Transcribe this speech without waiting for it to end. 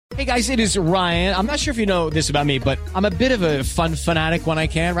Hey guys, it is Ryan. I'm not sure if you know this about me, but I'm a bit of a fun fanatic when I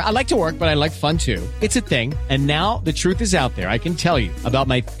can. I like to work, but I like fun too. It's a thing. And now the truth is out there. I can tell you about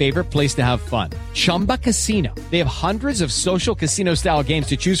my favorite place to have fun. Chumba Casino. They have hundreds of social casino style games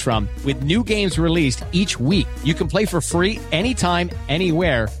to choose from with new games released each week. You can play for free anytime,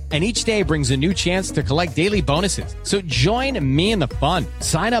 anywhere. And each day brings a new chance to collect daily bonuses. So join me in the fun.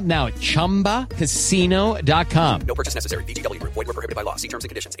 Sign up now at ChumbaCasino.com. No purchase necessary. VGW Group. Void where prohibited by law. See terms and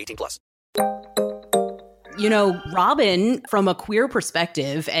conditions. 18+. You know, Robin, from a queer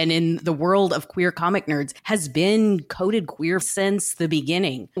perspective and in the world of queer comic nerds, has been coded queer since the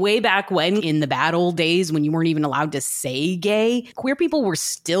beginning. Way back when, in the bad old days when you weren't even allowed to say gay, queer people were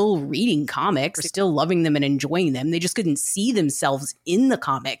still reading comics, still loving them and enjoying them. They just couldn't see themselves in the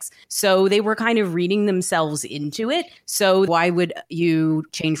comics. So they were kind of reading themselves into it. So why would you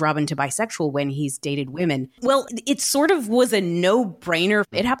change Robin to bisexual when he's dated women? Well, it sort of was a no-brainer.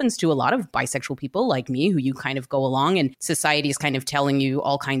 It happens to a lot of bisexual people like me who you kind of go along and society is kind of telling you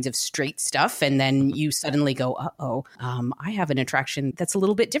all kinds of straight stuff. And then you suddenly go, I have an attraction that's a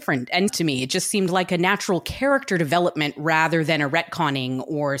little bit different. And to me, it just seemed like a natural character development rather than a retconning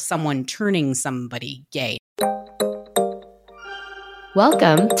or someone turning somebody gay.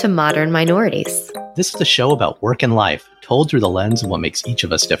 Welcome to Modern Minorities. This is a show about work and life, told through the lens of what makes each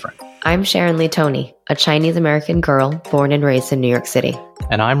of us different. I'm Sharon Lee Tony, a Chinese-American girl born and raised in New York City.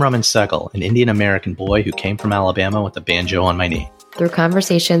 And I'm Raman Sehgal, an Indian-American boy who came from Alabama with a banjo on my knee. Through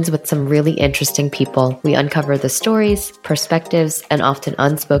conversations with some really interesting people, we uncover the stories, perspectives, and often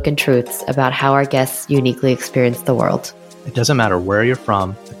unspoken truths about how our guests uniquely experience the world. It doesn't matter where you're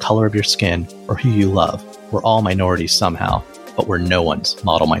from, the color of your skin, or who you love. We're all minorities somehow, but we're no one's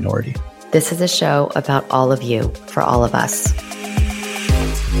model minority. This is a show about all of you, for all of us.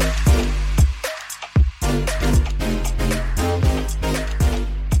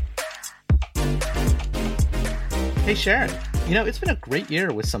 Hey Sharon, it's been a great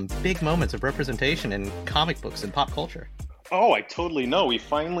year with some big moments of representation in comic books and pop culture. Oh, I totally know. We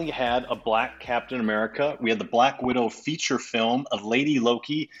finally had a Black Captain America. We had the Black Widow feature film, a Lady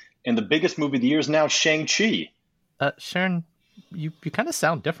Loki, and the biggest movie of the year is now Shang-Chi. Sharon, you kind of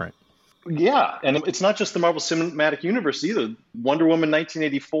sound different. Yeah, and it's not just the Marvel Cinematic Universe either. Wonder Woman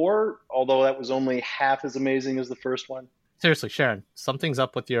 1984, although that was only half as amazing as the first one. Seriously, Sharon, something's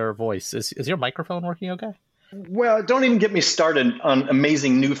up with your voice. Is your microphone working okay? Well, don't even get me started on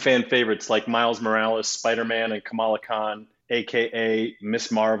amazing new fan favorites like Miles Morales, Spider-Man, and Kamala Khan, a.k.a.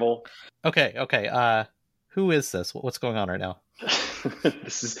 Miss Marvel. Okay. Who is this? What's going on right now?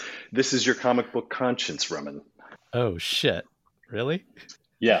 This is your comic book conscience, Raman. Oh, shit. Really?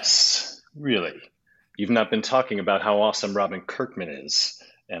 Yes, really. You've not been talking about how awesome Robin Kirkman is,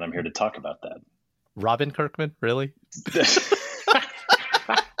 and I'm here to talk about that. Robin Kirkman? Really?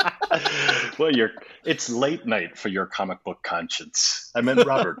 Well, it's late night for your comic book conscience. I meant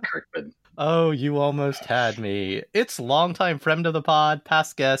Robert Kirkman. Oh, you almost had me. It's longtime friend of the pod,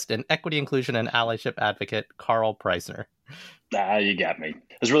 past guest, and equity, inclusion, and allyship advocate, Carl Preisner. You got me.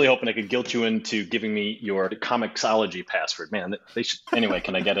 I was really hoping I could guilt you into giving me your Comixology password. Man, they should. Anyway,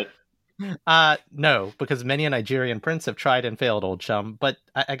 can I get it? No, because many a Nigerian prince have tried and failed, old chum. But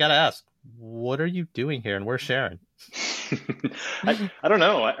I gotta ask, what are you doing here, and where's Sharon? I don't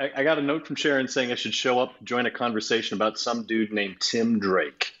know. I got a note from Sharon saying I should show up, join a conversation about some dude named Tim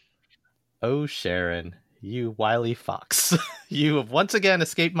Drake. Oh, Sharon, you wily fox. You have once again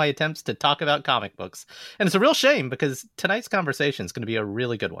escaped my attempts to talk about comic books. And it's a real shame because tonight's conversation is going to be a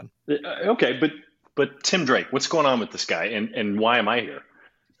really good one. Okay, but Tim Drake, what's going on with this guy and why am I here?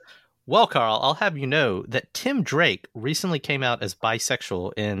 Well, Carl, I'll have you know that Tim Drake recently came out as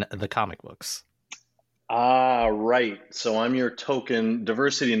bisexual in the comic books. Ah, right. So I'm your token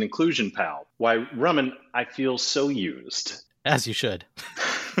diversity and inclusion pal. Why, Raman, I feel so used. As you should.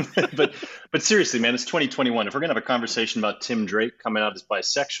 But seriously, man, it's 2021. If we're going to have a conversation about Tim Drake coming out as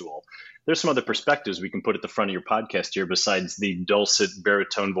bisexual, there's some other perspectives we can put at the front of your podcast here besides the dulcet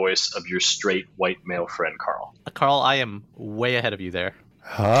baritone voice of your straight white male friend, Carl. Carl, I am way ahead of you there.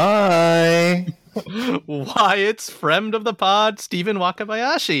 Hi. Why, it's friend of the pod, Stephen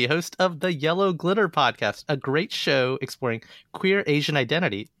Wakabayashi, host of the Yellow Glitter podcast, a great show exploring queer Asian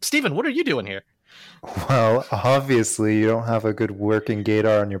identity. Stephen, what are you doing here? Well, obviously you don't have a good working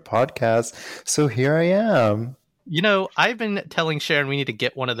gaydar on your podcast, so here I am. I've been telling Sharon we need to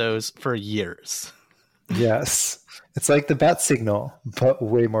get one of those for years. Yes. It's like the bat signal, but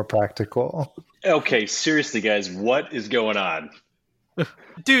way more practical. Okay, seriously, guys, what is going on?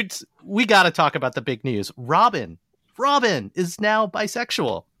 Dudes, we got to talk about the big news. Robin is now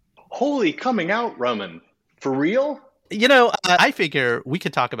bisexual. Holy coming out, Raman. For real? I figure we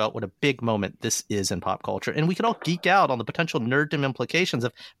could talk about what a big moment this is in pop culture, and we could all geek out on the potential nerddom implications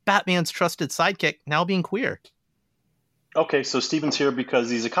of Batman's trusted sidekick now being queer. Okay, so Steven's here because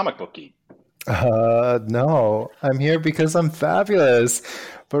he's a comic book geek. No, I'm here because I'm fabulous.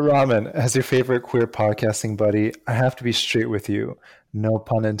 But Ramen, as your favorite queer podcasting buddy, I have to be straight with you. No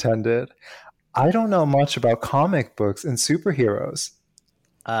pun intended. I don't know much about comic books and superheroes.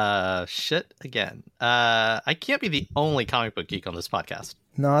 Shit again. I can't be the only comic book geek on this podcast.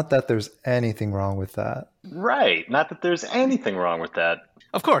 Not that there's anything wrong with that. Right, not that there's anything wrong with that.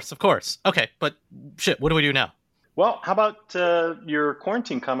 Of course. Okay, but shit, what do we do now? Well, how about your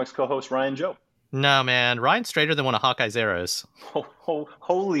Quarantine Comics co-host, Ryan Joe? No, man. Ryan's straighter than one of Hawkeye's arrows.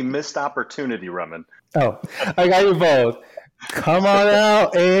 Holy missed opportunity, Ramen. Oh, I got you both. Come on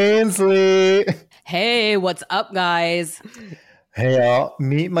out, Ainsley. Hey, what's up, guys? Hey, y'all.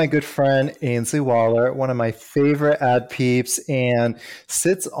 Meet my good friend, Ainsley Waller, one of my favorite ad peeps, and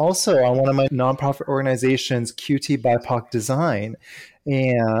sits also on one of my nonprofit organizations, QT BIPOC Design.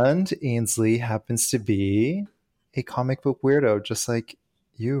 And Ainsley happens to be a comic book weirdo, just like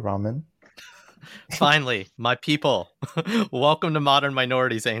you, Ramen. Finally, my people. Welcome to Modern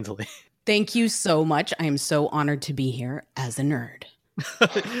Minorities, Ainsley. Thank you so much. I am so honored to be here as a nerd.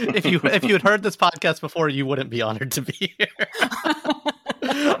 If you had heard this podcast before, you wouldn't be honored to be here.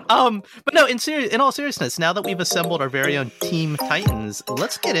 But no, in all seriousness, now that we've assembled our very own Team Titans,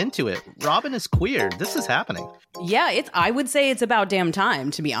 let's get into it. Robin is queer. This is happening. Yeah, I would say it's about damn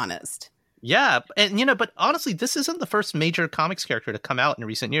time, to be honest. Yeah, and but honestly, this isn't the first major comics character to come out in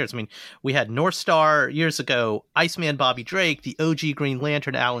recent years. I mean, we had North Star years ago, Iceman Bobby Drake, the OG Green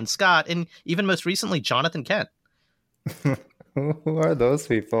Lantern Alan Scott, and even most recently, Jonathan Kent. Who are those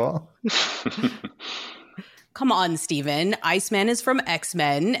people? Come on, Steven. Iceman is from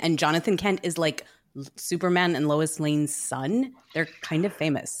X-Men, and Jonathan Kent is like Superman and Lois Lane's son. They're kind of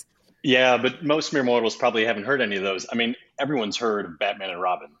famous. Yeah, but most mere mortals probably haven't heard any of those. I mean, everyone's heard of Batman and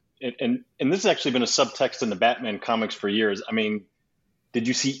Robin. And this has actually been a subtext in the Batman comics for years. I mean, did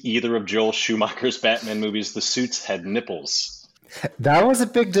you see either of Joel Schumacher's Batman movies? The suits had nipples. That was a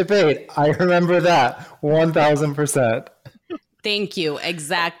big debate. I remember that 1,000%. Thank you.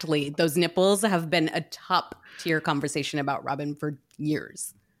 Exactly. Those nipples have been a top tier conversation about Robin for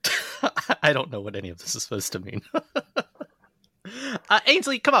years. I don't know what any of this is supposed to mean.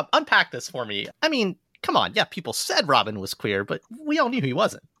 Ainsley, come on, unpack this for me. I mean, come on. Yeah, people said Robin was queer, but we all knew he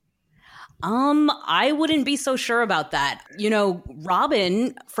wasn't. I wouldn't be so sure about that.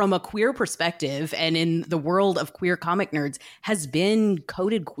 Robin, from a queer perspective and in the world of queer comic nerds, has been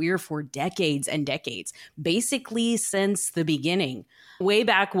coded queer for decades and decades, basically since the beginning. Way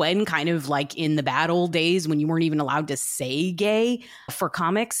back when, kind of like in the bad old days when you weren't even allowed to say gay for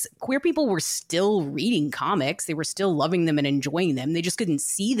comics, queer people were still reading comics. They were still loving them and enjoying them. They just couldn't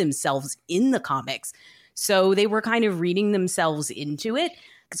see themselves in the comics. So they were kind of reading themselves into it.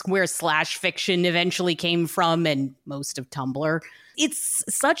 Where slash fiction eventually came from and most of Tumblr. It's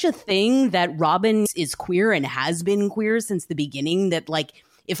such a thing that Robin is queer and has been queer since the beginning that, like,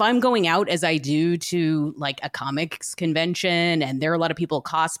 if I'm going out as I do to like a comics convention and there are a lot of people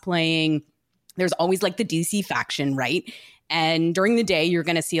cosplaying, there's always like the DC faction, right? And during the day, you're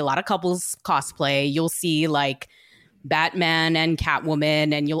going to see a lot of couples cosplay. You'll see like Batman and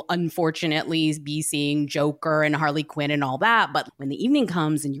Catwoman, and you'll unfortunately be seeing Joker and Harley Quinn and all that. But when the evening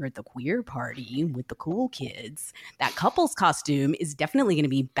comes and you're at the queer party with the cool kids, that couple's costume is definitely going to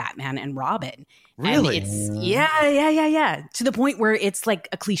be Batman and Robin. Really? And it's yeah. To the point where it's like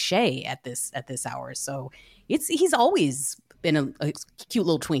a cliche at this hour. So he's always been a cute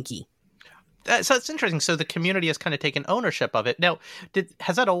little Twinkie. So it's interesting. So the community has kind of taken ownership of it. Now,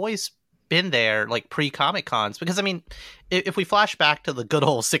 has that always been there, like pre-Comic Cons? Because I mean, if we flash back to the good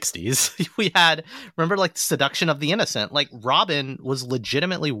old 60s, we had, remember, like Seduction of the Innocent. Like Robin was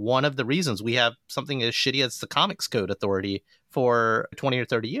legitimately one of the reasons we have something as shitty as the Comics Code Authority for 20 or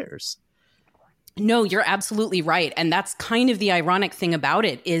 30 years. No, you're absolutely right. And that's kind of the ironic thing about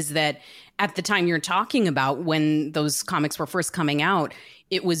it, is that at the time you're talking about, when those comics were first coming out,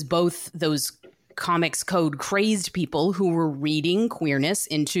 it was both those Comics Code crazed people who were reading queerness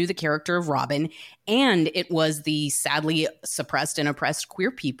into the character of Robin, and it was the sadly suppressed and oppressed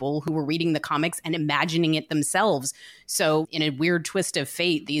queer people who were reading the comics and imagining it themselves. So in a weird twist of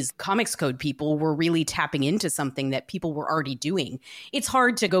fate, these Comics Code people were really tapping into something that people were already doing. It's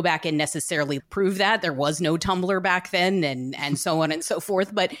hard to go back and necessarily prove that. There was no Tumblr back then, and so on and so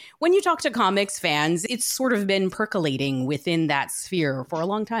forth. But when you talk to comics fans, it's sort of been percolating within that sphere for a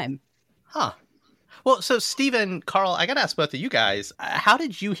long time. Huh. Well, so Steven, Carl, I got to ask both of you guys, how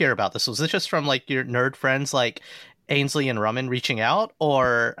did you hear about this? Was this just from like your nerd friends? Like, Ainsley and Rumman reaching out?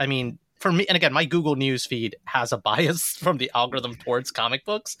 Or, I mean, for me, and again, my Google News feed has a bias from the algorithm towards comic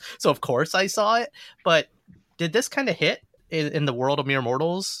books, so of course I saw it. But did this kind of hit in the world of Mere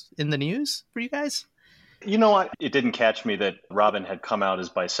Mortals in the news for you guys? You know what? It didn't catch me that Robin had come out as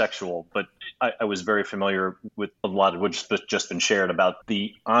bisexual, but I was very familiar with a lot of what's just been shared about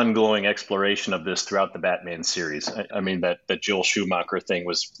the ongoing exploration of this throughout the Batman series. I mean, that Joel Schumacher thing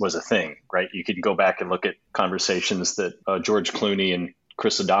was a thing, right? You can go back and look at conversations that George Clooney and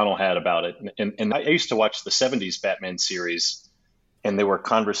Chris O'Donnell had about it. And I used to watch the 70s Batman series, and there were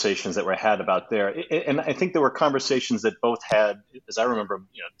conversations that were had about there. And I think there were conversations that both had, as I remember,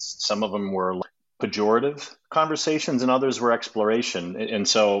 some of them were pejorative conversations and others were exploration. And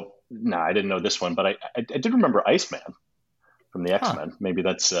so, I didn't know this one, but I did remember Iceman from the X-Men. Huh. Maybe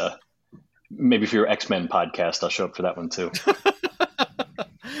that's, maybe for your X-Men podcast, I'll show up for that one too.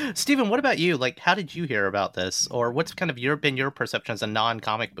 Stephen, what about you? Like, how did you hear about this? Or what's kind of been your perception as a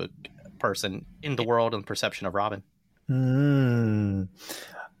non-comic book person in the world and perception of Robin?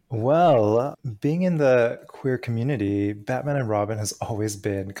 Well, being in the queer community, Batman and Robin has always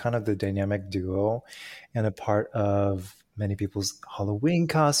been kind of the dynamic duo and a part of many people's Halloween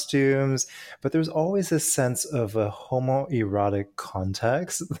costumes, but there's always a sense of a homoerotic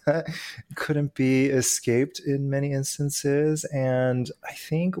context that couldn't be escaped in many instances. And I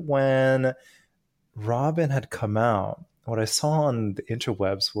think when Robin had come out, what I saw on the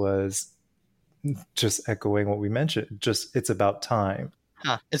interwebs was just echoing what we mentioned, just it's about time.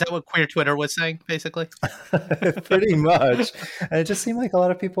 Huh. Is that what queer Twitter was saying, basically? Pretty much. And it just seemed like a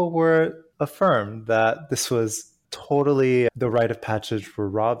lot of people were affirmed that this was totally the rite of passage for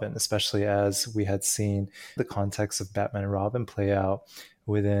Robin, especially as we had seen the context of Batman and Robin play out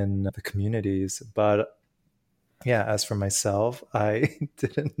within the communities. But yeah, as for myself, I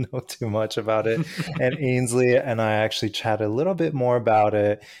didn't know too much about it. And Ainsley and I actually chatted a little bit more about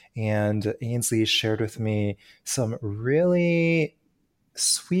it. And Ainsley shared with me some really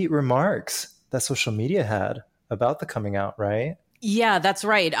sweet remarks that social media had about the coming out, right? Yeah, that's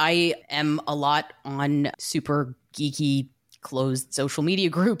right. I am a lot on super geeky closed social media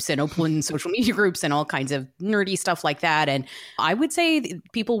groups and open social media groups and all kinds of nerdy stuff like that. And I would say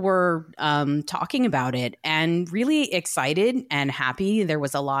people were talking about it and really excited and happy. There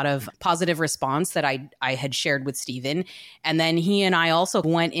was a lot of positive response that I had shared with Stephen. And then he and I also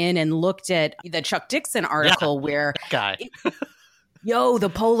went in and looked at the Chuck Dixon article where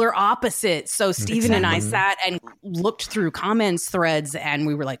the polar opposite. So Stephen and I sat and looked through comments threads and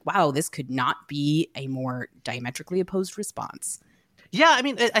we were like, wow, this could not be a more diametrically opposed response. Yeah, I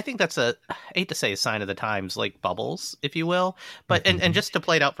mean, I think that's I hate to say a sign of the times, like bubbles, if you will. But and just to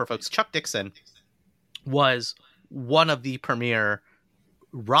play it out for folks, Chuck Dixon was one of the premier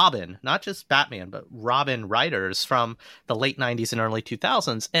Robin, not just Batman, but Robin writers from the late 90s and early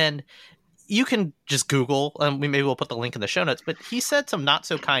 2000s. And you can just Google, and maybe we'll put the link in the show notes, but he said some not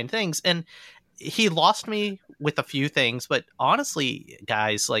so kind things, and he lost me with a few things. But honestly,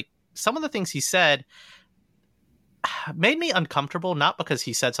 guys, like some of the things he said made me uncomfortable, not because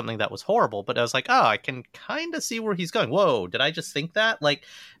he said something that was horrible, but I was like, oh, I can kind of see where he's going. Whoa, did I just think that? Like,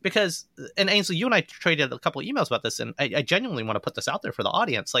 because, and Ainsley, you and I traded a couple of emails about this, and I genuinely want to put this out there for the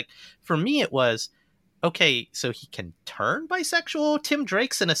audience. Like, for me, it was, okay, so he can turn bisexual? Tim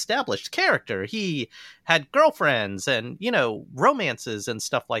Drake's an established character. He had girlfriends and, romances and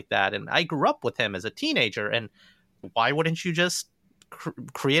stuff like that. And I grew up with him as a teenager. And why wouldn't you just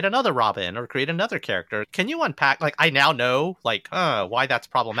create another Robin or create another character? Can you unpack, like, I now know, like, why that's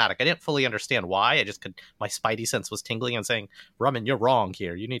problematic. I didn't fully understand why. I just my spidey sense was tingling and saying, Robin, you're wrong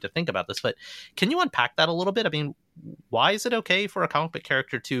here. You need to think about this. But can you unpack that a little bit? I mean, why is it okay for a comic book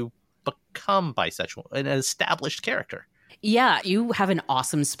character to become bisexual, an established character? Yeah, you have an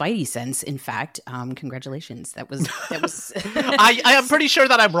awesome spidey sense. In fact, congratulations. That was. I am pretty sure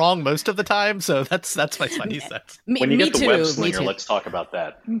that I'm wrong most of the time, so that's my spidey sense. When you get the web slinger, let's talk about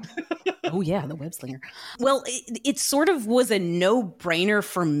that. Oh yeah, the web slinger. Well, it sort of was a no-brainer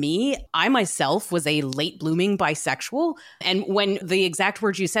for me. I myself was a late blooming bisexual, and when the exact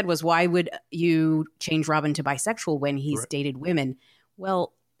words you said was, "Why would you change Robin to bisexual when he's dated women?"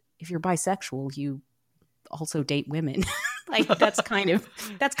 Well, if you're bisexual, you also date women. Like that's kind of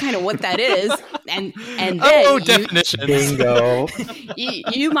what that is. And then definition. Bingo.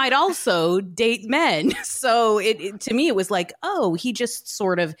 you might also date men. So to me, it was like, oh, he just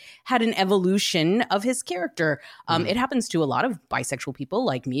sort of had an evolution of his character. It happens to a lot of bisexual people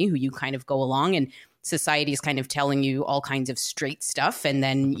like me, who you kind of go along and society is kind of telling you all kinds of straight stuff, and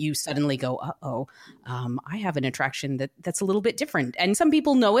then you suddenly go, uh-oh, I have an attraction that's a little bit different. And some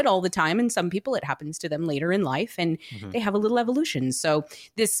people know it all the time, and some people it happens to them later in life, and they have a little evolution. So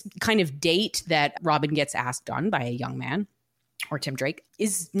this kind of date that Robin gets asked on by a young man, or Tim Drake,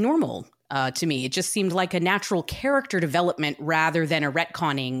 is normal. To me, it just seemed like a natural character development rather than a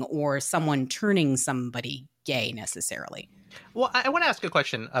retconning or someone turning somebody gay necessarily. Well, I want to ask a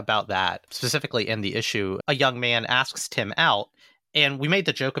question about that, specifically in the issue. A young man asks Tim out, and we made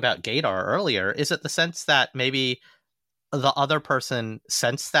the joke about gaydar earlier. Is it the sense that maybe the other person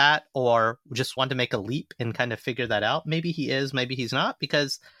sensed that or just wanted to make a leap and kind of figure that out? Maybe he is, maybe he's not,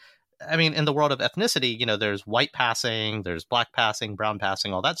 because I mean, in the world of ethnicity, you know, there's white passing, there's black passing, brown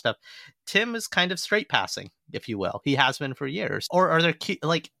passing, all that stuff. Tim is kind of straight passing, if you will. He has been for years. Or are there,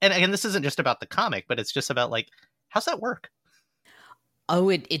 like, and again, this isn't just about the comic, but it's just about, like, how's that work? Oh,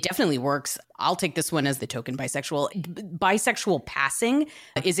 it definitely works. I'll take this one as the token bisexual. Bisexual passing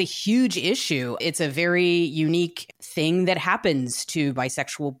is a huge issue. It's a very unique thing that happens to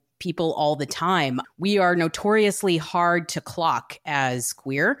bisexual people all the time. We are notoriously hard to clock as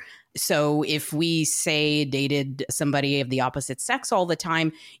queer. So if we say dated somebody of the opposite sex all the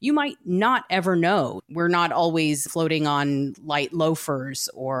time, you might not ever know. We're not always floating on light loafers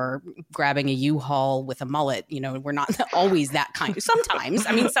or grabbing a U-Haul with a mullet. You know, we're not always that kind. Sometimes.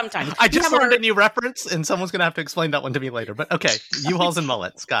 I just learned a new reference, and someone's going to have to explain that one to me later. But okay, U-Hauls and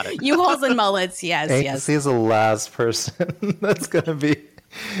mullets. Got it. U-Hauls and mullets, yes. He's the last person that's going to be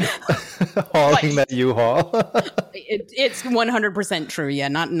hauling that U-Haul. It's 100% true. Yeah,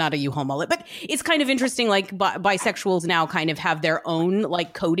 not a U-Haul mullet, but it's kind of interesting. Like bisexuals now kind of have their own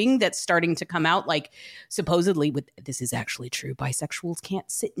like coding that's starting to come out. Like supposedly, this is actually true. Bisexuals can't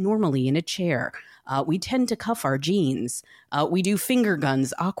sit normally in a chair. We tend to cuff our jeans. We do finger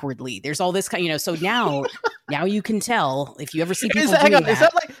guns awkwardly. There's all this kind, so now you can tell if you ever see people doing that.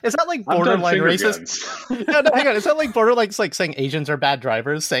 Is that like borderline racist? No, hang on. Is that like borderline like saying Asians are bad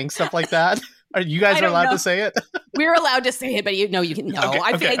drivers, saying stuff like that? Are you guys allowed to say it? We're allowed to say it, but you can. No,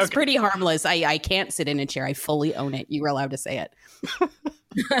 Okay, it's pretty harmless. I can't sit in a chair. I fully own it. You were allowed to say it.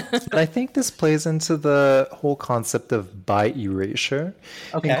 But I think this plays into the whole concept of bi-erasure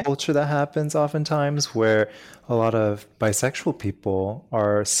in culture that happens oftentimes, where a lot of bisexual people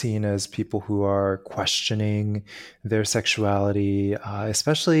are seen as people who are questioning their sexuality,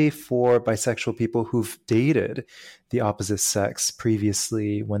 especially for bisexual people who've dated the opposite sex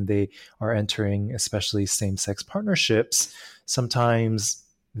previously when they are entering especially same-sex partnerships. Sometimes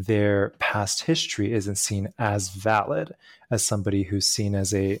their past history isn't seen as valid as somebody who's seen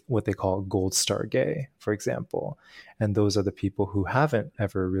as what they call gold star gay, for example. And those are the people who haven't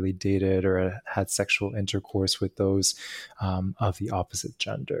ever really dated or had sexual intercourse with those of the opposite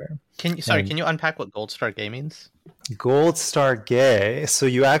gender. Can you unpack what gold star gay means? Gold star gay. So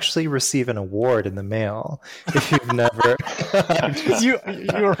you actually receive an award in the mail if you've never. You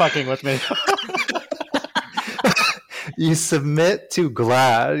were fucking with me. You submit to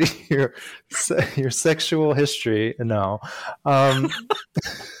GLAAD your sexual history. No.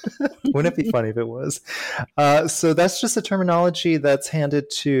 Wouldn't it be funny if it was? So that's just a terminology that's handed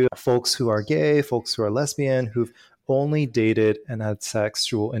to folks who are gay, folks who are lesbian, who've only dated and had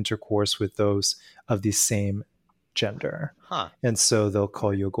sexual intercourse with those of the same gender. And so they'll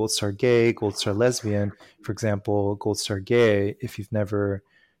call you a gold star gay, gold star lesbian. For example, gold star gay, if you've never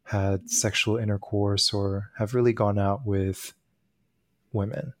had sexual intercourse or have really gone out with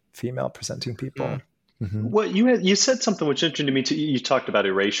women, female presenting people. Mm-hmm. Well, you said something which interested me too. You talked about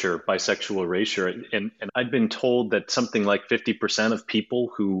erasure, bisexual erasure, and I'd been told that something like 50% of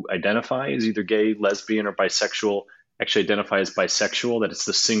people who identify as either gay, lesbian, or bisexual actually identify as bisexual, that it's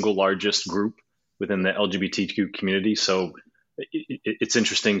the single largest group within the LGBTQ community. So it's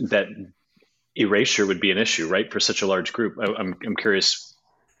interesting that erasure would be an issue, right, for such a large group. I'm curious,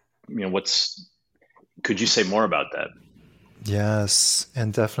 could you say more about that? Yes,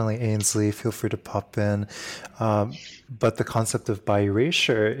 and definitely Ainsley, feel free to pop in. But the concept of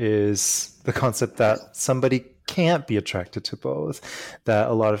bi-erasure is the concept that somebody can't be attracted to both, that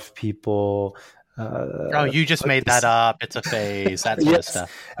a lot of people... you just made that up. It's a phase, that sort of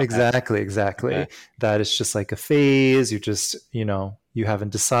stuff. Okay. Exactly. Okay. That it's just like a phase. You just, you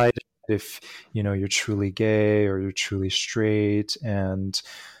haven't decided if, you're truly gay or you're truly straight. And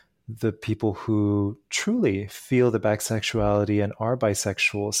the people who truly feel the bisexuality and are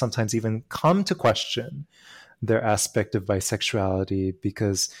bisexual sometimes even come to question their aspect of bisexuality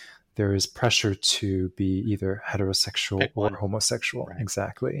because there is pressure to be either heterosexual Pick or one. homosexual. Right.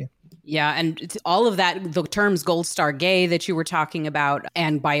 Exactly. Yeah, and all of that, the terms gold star gay that you were talking about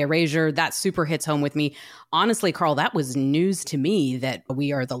and by erasure, that super hits home with me. Honestly, Carl, that was news to me that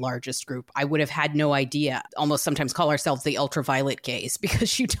we are the largest group. I would have had no idea. Almost sometimes call ourselves the ultraviolet gays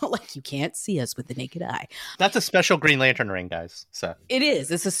because you can't see us with the naked eye. That's a special Green Lantern ring, guys. So It is.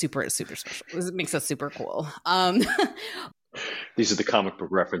 This is super special. It makes us super cool. These are the comic book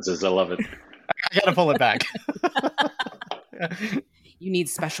references. I love it. I gotta pull it back. You need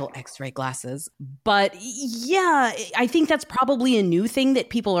special x-ray glasses. But yeah, I think that's probably a new thing that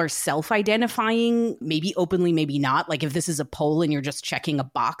people are self-identifying, maybe openly, maybe not. Like if this is a poll and you're just checking a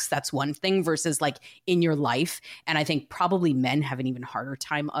box, that's one thing versus like in your life. And I think probably men have an even harder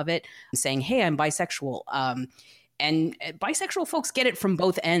time of it, saying, hey, I'm bisexual. And bisexual folks get it from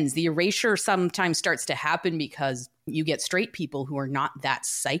both ends. The erasure sometimes starts to happen because you get straight people who are not that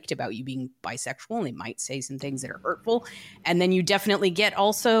psyched about you being bisexual, and they might say some things that are hurtful. And then you definitely get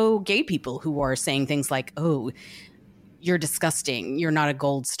also gay people who are saying things like, oh, you're disgusting. You're not a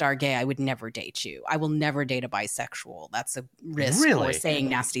gold star gay. I would never date you. I will never date a bisexual. That's a risk Really? for saying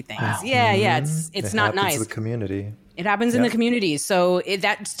nasty things. Wow. Yeah, it's It not happens nice. in the community. It happens in Yeah. the community. So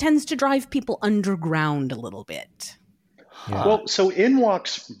that tends to drive people underground a little bit. Yeah. Well, so in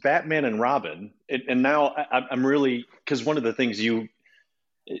walks Batman and Robin, and now I'm really, because one of the things you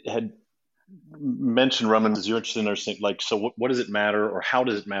had mentioned, Roman, is you're interested in understanding, like, so what does it matter, or how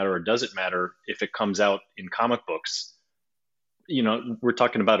does it matter, or does it matter if it comes out in comic books? You know, we're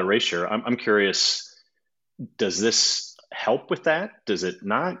talking about erasure. I'm curious, does this help with that? Does it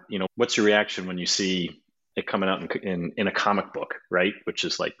not? You know, what's your reaction when you see it coming out in a comic book, right? Which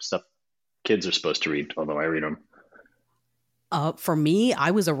is like stuff kids are supposed to read, although I read them. For me,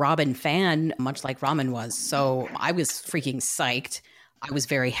 I was a Robin fan, much like Ramen was. So I was freaking psyched. I was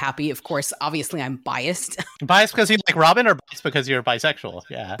very happy. Of course, obviously, I'm biased. Biased because you like Robin, or biased because you're bisexual?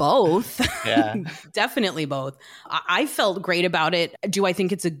 Yeah. Both. Yeah. Definitely both. I felt great about it. Do I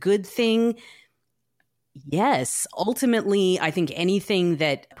think it's a good thing? Yes. Ultimately, I think anything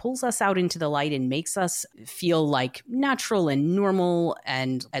that pulls us out into the light and makes us feel like natural and normal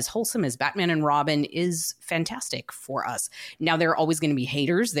and as wholesome as Batman and Robin is fantastic for us. Now, there are always going to be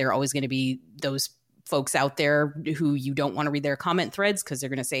haters. There are always going to be those folks out there who you don't want to read their comment threads because they're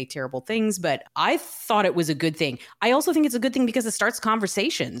going to say terrible things. But I thought it was a good thing. I also think it's a good thing because it starts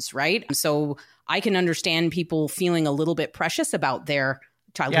conversations, right? So I can understand people feeling a little bit precious about their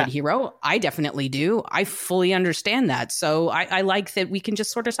childhood hero. I definitely do. I fully understand that. So I like that we can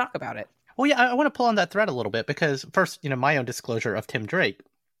just sort of talk about it. Well, yeah, I want to pull on that thread a little bit because first, you know, my own disclosure of Tim Drake.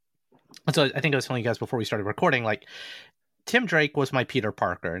 So I think I was telling you guys before we started recording, like, Tim Drake was my Peter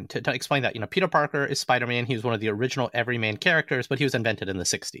Parker. And to explain that, you know, Peter Parker is Spider-Man. He was one of the original everyman characters, but he was invented in the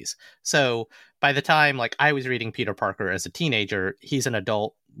 60s. So by the time, like, I was reading Peter Parker as a teenager, he's an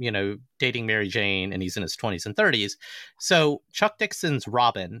adult, you know, dating Mary Jane, and he's in his 20s and 30s. So Chuck Dixon's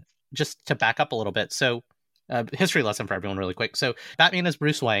Robin, just to back up a little bit. So history lesson for everyone really quick. So Batman is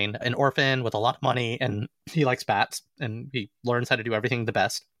Bruce Wayne, an orphan with a lot of money, and he likes bats, and he learns how to do everything the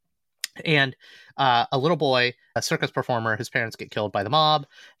best. And a little boy, a circus performer, his parents get killed by the mob,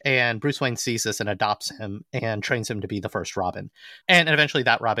 and Bruce Wayne sees this and adopts him and trains him to be the first Robin. And eventually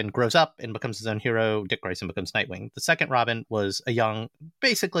that Robin grows up and becomes his own hero. Dick Grayson becomes Nightwing. The second Robin was a young,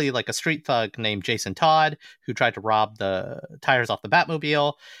 basically like a street thug named Jason Todd, who tried to rob the tires off the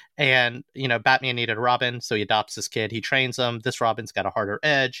Batmobile. And, you know, Batman needed a Robin, so he adopts this kid. He trains him. This Robin's got a harder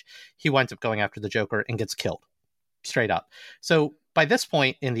edge. He winds up going after the Joker and gets killed. Straight up. So by this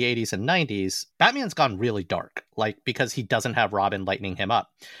point in the 80s and 90s, Batman's gone really dark, like, because he doesn't have Robin lightening him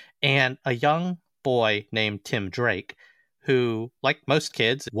up. And a young boy named Tim Drake, who, like most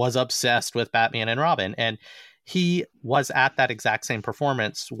kids, was obsessed with Batman and Robin. And he was at that exact same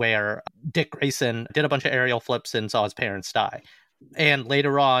performance where Dick Grayson did a bunch of aerial flips and saw his parents die. And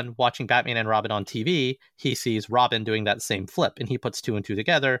later on, watching Batman and Robin on TV, he sees Robin doing that same flip, and he puts two and two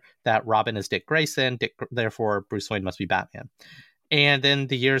together, that Robin is Dick Grayson, therefore Bruce Wayne must be Batman. And then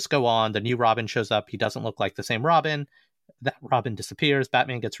the years go on, the new Robin shows up, he doesn't look like the same Robin, that Robin disappears,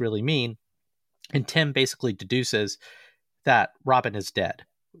 Batman gets really mean, and Tim basically deduces that Robin is dead.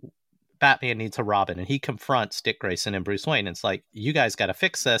 Batman needs a Robin, and he confronts Dick Grayson and Bruce Wayne, and it's like, you guys got to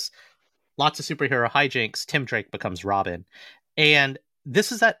fix this. Lots of superhero hijinks, Tim Drake becomes Robin. And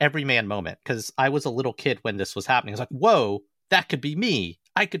this is that everyman moment, because I was a little kid when this was happening. I was like, whoa, that could be me.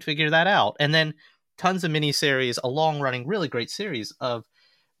 I could figure that out. And then tons of miniseries, a long-running, really great series of,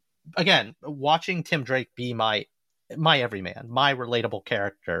 again, watching Tim Drake be my my everyman, my relatable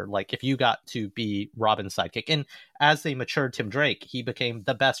character. Like if you got to be Robin's sidekick. And as they matured Tim Drake, he became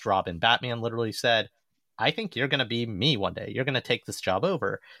the best Robin. Batman literally said, I think you're going to be me one day. You're going to take this job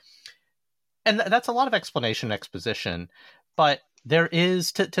over. And that's a lot of explanation, exposition. But there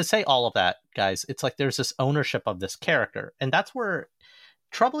is, to say all of that, guys, it's like there's this ownership of this character. And that's where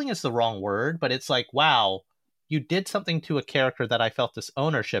troubling is the wrong word, but it's like, wow, you did something to a character that I felt this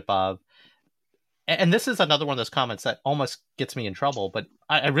ownership of. And this is another one of those comments that almost gets me in trouble, but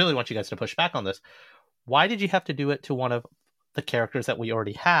I really want you guys to push back on this. Why did you have to do it to one of the characters that we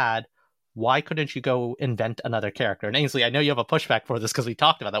already had? Why couldn't you go invent another character? And Ainsley, I know you have a pushback for this because we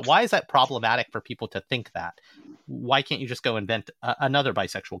talked about that. Why is that problematic for people to think that? Why can't you just go invent another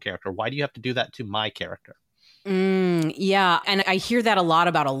bisexual character? Why do you have to do that to my character? Yeah. And I hear that a lot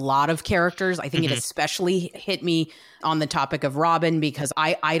about a lot of characters. I think it especially hit me on the topic of Robin because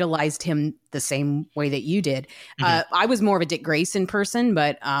I idolized him the same way that you did. I was more of a Dick Grayson person,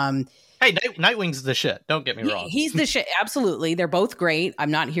 but hey, Nightwing's the shit. Don't get me wrong. He's the shit. Absolutely. They're both great. I'm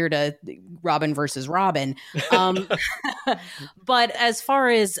not here to Robin versus Robin. But as far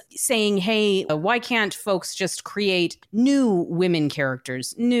as saying, hey, why can't folks just create new women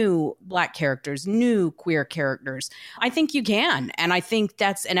characters, new Black characters, new queer characters? I think you can. And I think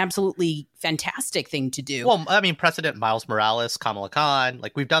that's an absolutely fantastic thing to do. Well, I mean, precedent Miles Morales, Kamala Khan,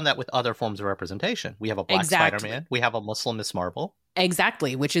 like we've done that with other forms of representation. We have a Black Spider-Man. We have a Muslim Miss Marvel.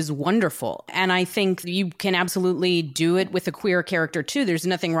 Exactly, which is wonderful. And I think you can absolutely do it with a queer character too. There's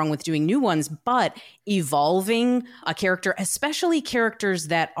nothing wrong with doing new ones, but evolving a character, especially characters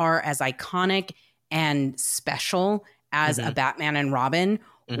that are as iconic and special as a Batman and Robin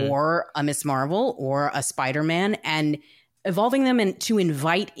or a Miss Marvel or a Spider-Man, and evolving them and to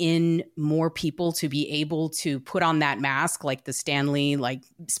invite in more people to be able to put on that mask, like the Stan Lee, like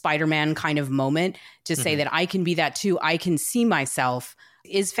Spider-Man kind of moment, to say that I can be that too. I can see myself,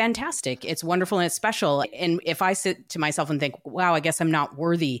 is fantastic. It's wonderful and it's special. And if I sit to myself and think, wow, I guess I'm not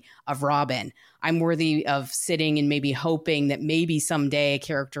worthy of Robin, I'm worthy of sitting and maybe hoping that maybe someday a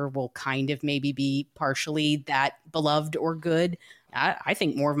character will kind of maybe be partially that beloved or good. I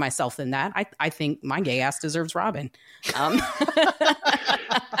think more of myself than that. I think my gay ass deserves Robin.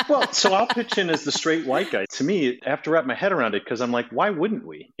 Well, so I'll pitch in as the straight white guy. To me, I have to wrap my head around it because I'm like, why wouldn't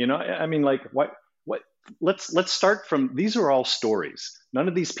we? You know, I mean, like, what? Let's start from, these are all stories. None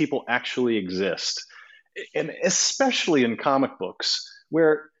of these people actually exist. And especially in comic books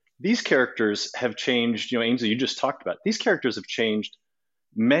where these characters have changed, you know, Ainsley, you just talked about, these characters have changed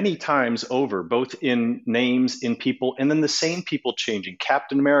many times over, both in names, in people, and then the same people changing.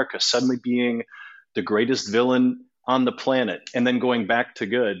 Captain America suddenly being the greatest villain on the planet and then going back to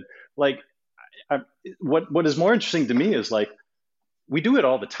good. Like, what is more interesting to me is like, we do it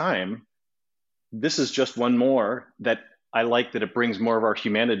all the time. This is just one more that I like, that it brings more of our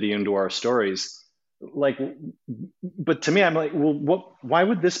humanity into our stories. Like, but to me, I'm like, well, why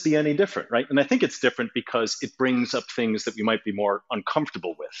would this be any different, right? And I think it's different because it brings up things that we might be more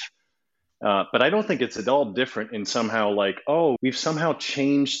uncomfortable with. But I don't think it's at all different in somehow like, oh, we've somehow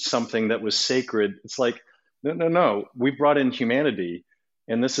changed something that was sacred. It's like, no, we brought in humanity,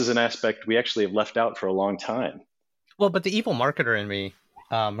 and this is an aspect we actually have left out for a long time. Well, but the evil marketer in me,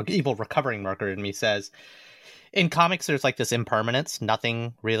 evil recovering marketer in me says, in comics, there's like this impermanence.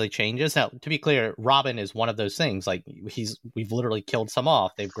 Nothing really changes. Now, to be clear, Robin is one of those things. Like we've literally killed some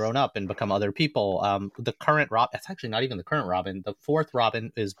off. They've grown up and become other people. The current Robin, that's actually not even the current Robin. The fourth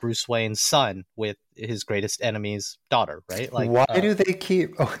Robin is Bruce Wayne's son with his greatest enemy's daughter, right? Like, why do they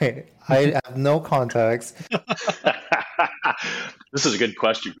keep? Okay, I have no context. This is a good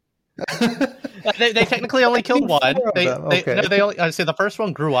question. they technically only killed one. They only, I say the first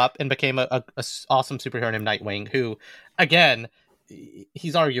one grew up and became a awesome superhero named Nightwing, who, again,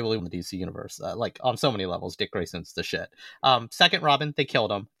 he's arguably in the DC universe. Like on so many levels, Dick Grayson's the shit. Second Robin, they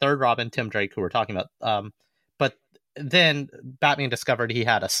killed him. Third Robin, Tim Drake, who we're talking about. But then Batman discovered he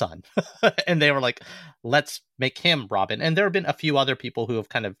had a son, and they were like, let's make him Robin. And there have been a few other people who have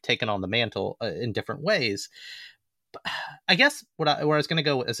kind of taken on the mantle in different ways. I guess where I was going to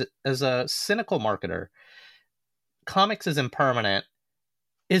go is, as a cynical marketer, comics is impermanent.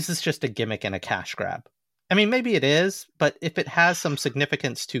 Is this just a gimmick and a cash grab? I mean, maybe it is, but if it has some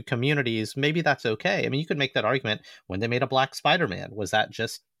significance to communities, maybe that's okay. I mean, you could make that argument when they made a Black Spider-Man. Was that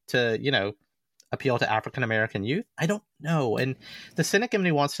just to, appeal to African-American youth? I don't know. And the cynic in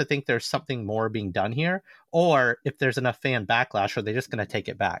me wants to think there's something more being done here, or if there's enough fan backlash, are they just going to take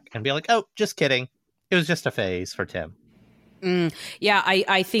it back and be like, oh, just kidding. It was just a phase for Tim. Yeah,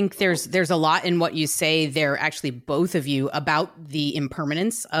 I think there's a lot in what you say there, actually, both of you, about the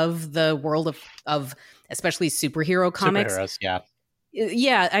impermanence of the world of especially superhero comics. Superheroes, yeah.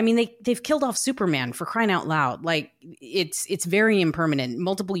 Yeah, I mean they've killed off Superman, for crying out loud. Like it's very impermanent,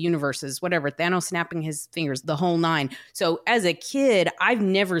 multiple universes, whatever. Thanos snapping his fingers, the whole nine. So as a kid, I've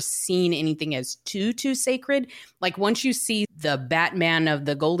never seen anything as too sacred. Like once you see the Batman of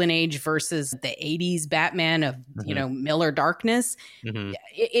the Golden Age versus the 80s Batman of Miller Darkness,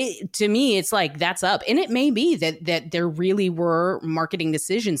 to me it's like that's up. And it may be that there really were marketing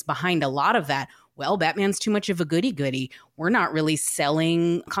decisions behind a lot of that. Well, Batman's too much of a goody-goody. We're not really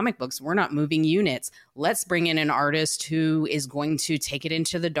selling comic books. We're not moving units. Let's bring in an artist who is going to take it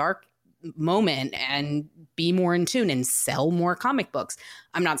into the dark moment and be more in tune and sell more comic books.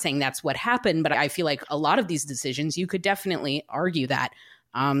 I'm not saying that's what happened, but I feel like a lot of these decisions, you could definitely argue that.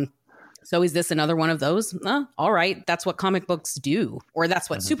 So is this another one of those? All right, that's what comic books do, or that's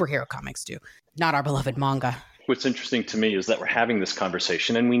what superhero comics do, not our beloved manga. What's interesting to me is that we're having this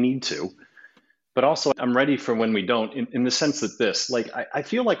conversation, and we need to. But also, I'm ready for when we don't, in the sense that I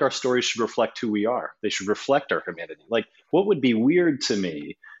feel like our stories should reflect who we are. They should reflect our humanity. Like, what would be weird to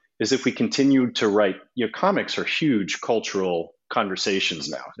me is if we continued to write, comics are huge cultural conversations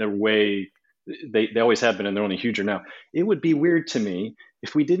now. They always have been, and they're only huger now. It would be weird to me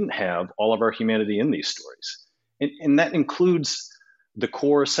if we didn't have all of our humanity in these stories. And that includes the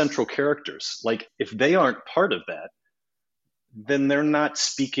core central characters. Like, if they aren't part of that, then they're not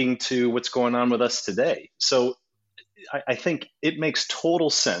speaking to what's going on with us today. So I think it makes total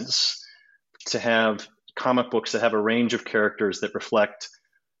sense to have comic books that have a range of characters that reflect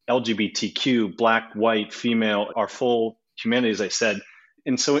LGBTQ, Black, white, female, our full humanity, as I said.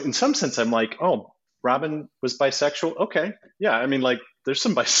 And so in some sense, I'm like, oh, Robin was bisexual? Okay. Yeah, I mean, like, there's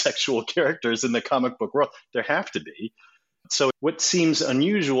some bisexual characters in the comic book world. There have to be. So what seems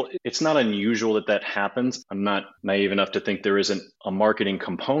unusual, it's not unusual that happens. I'm not naive enough to think there isn't a marketing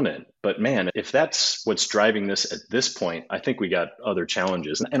component. But man, if that's what's driving this at this point, I think we got other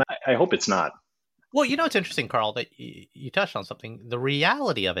challenges. And I hope it's not. Well, it's interesting, Carl, that you touched on something. The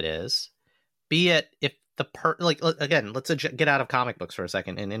reality of it is, be it if again, let's get out of comic books for a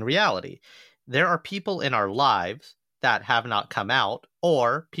second. And in reality, there are people in our lives that have not come out,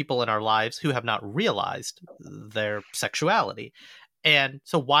 or people in our lives who have not realized their sexuality. And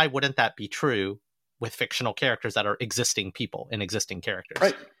so why wouldn't that be true with fictional characters that are existing people and existing characters?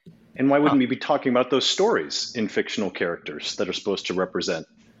 Right. And why wouldn't we be talking about those stories in fictional characters that are supposed to represent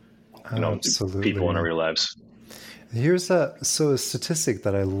people in our real lives? Here's a statistic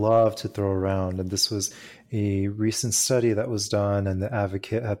that I love to throw around, and this was a recent study that was done, and the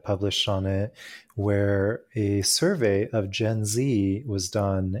Advocate had published on it, where a survey of Gen Z was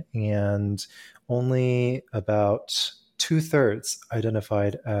done, and only about 2/3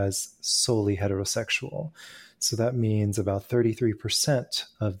 identified as solely heterosexual. So that means about 33%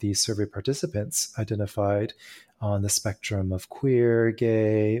 of the survey participants identified on the spectrum of queer,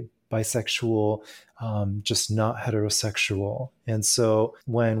 gay, bisexual, just not heterosexual. And so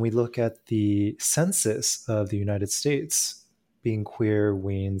when we look at the census of the United States, being queer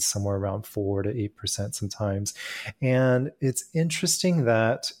means somewhere around 4 to 8% sometimes. And it's interesting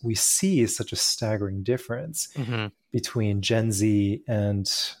that we see such a staggering difference between Gen Z and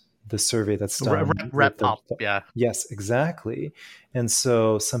the survey that's done. Rep pop, yeah. Yes, exactly. And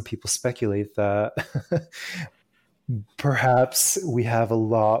so some people speculate that perhaps we have a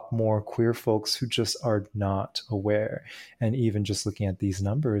lot more queer folks who just are not aware. And even just looking at these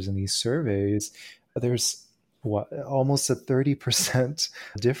numbers and these surveys, there's almost a 30%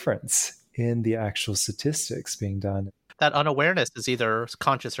 difference in the actual statistics being done. That unawareness is either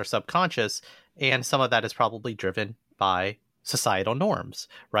conscious or subconscious, and some of that is probably driven by societal norms,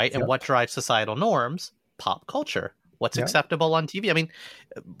 right? And what drives societal norms? Pop culture. What's acceptable on TV? I mean,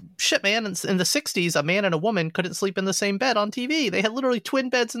 shit, man, in the 60s, a man and a woman couldn't sleep in the same bed on TV. They had literally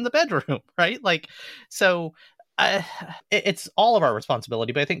twin beds in the bedroom, right? Like, so it's all of our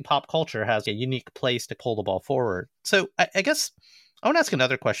responsibility, but I think pop culture has a unique place to pull the ball forward. So I guess I want to ask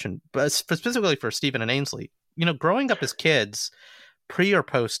another question, but specifically for Stephen and Ainsley. Growing up as kids, pre or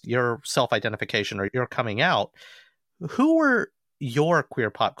post your self-identification or your coming out, who were your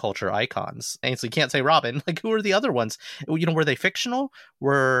queer pop culture icons? Ainsley, can't say Robin. Like, who are the other ones? Were they fictional?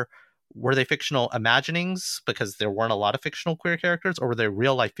 Were they fictional imaginings because there weren't a lot of fictional queer characters, or were they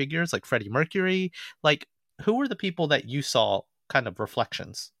real life figures like Freddie Mercury? Like, who were the people that you saw kind of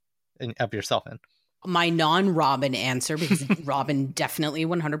reflections of yourself in? My non-Robin answer, because Robin definitely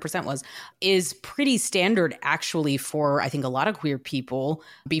 100% is pretty standard actually for, I think, a lot of queer people.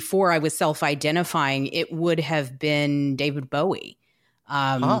 Before I was self-identifying, it would have been David Bowie.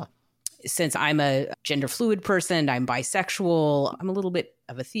 Since I'm a gender fluid person, I'm bisexual, I'm a little bit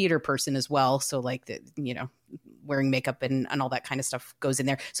of a theater person as well. So like the, wearing makeup and all that kind of stuff goes in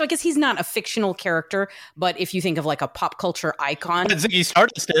there. So I guess he's not a fictional character, but if you think of like a pop culture icon. But Ziggy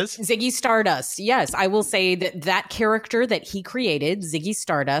Stardust is. Ziggy Stardust. Yes, I will say that character that he created, Ziggy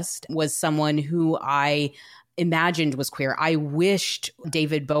Stardust, was someone who I imagined was queer. I wished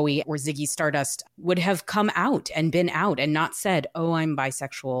David Bowie or Ziggy Stardust would have come out and been out and not said, "Oh, I'm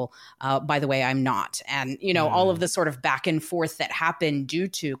bisexual. By the way, I'm not." And, all of the sort of back and forth that happened due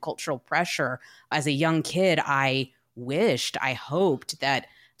to cultural pressure. As a young kid, I hoped that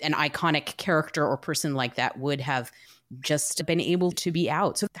an iconic character or person like that would have just been able to be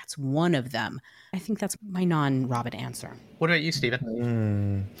out. So that's one of them. I think that's my non-Robin answer. What about you,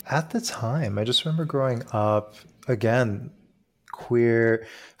 Stephen? At the time, I just remember growing up, again, queer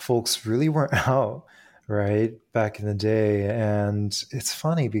folks really weren't out, right, back in the day. And it's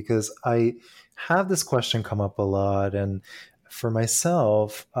funny because I have this question come up a lot. And for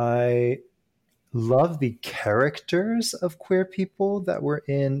myself, I love the characters of queer people that were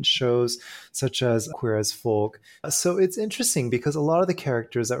in shows such as Queer as Folk. So it's interesting because a lot of the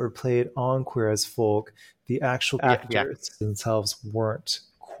characters that were played on Queer as Folk, the actual actors themselves weren't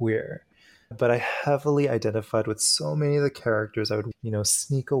queer. But I heavily identified with so many of the characters. I would,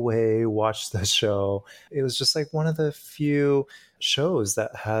 sneak away, watch the show. It was just like one of the few shows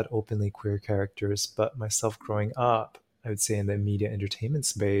that had openly queer characters. But myself growing up, I would say in the media entertainment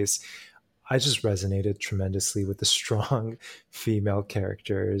space, I just resonated tremendously with the strong female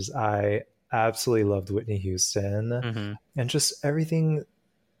characters. I absolutely loved Whitney Houston and just everything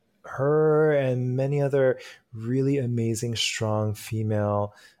her and many other really amazing, strong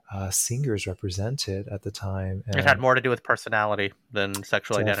female singers represented at the time. And it had more to do with personality than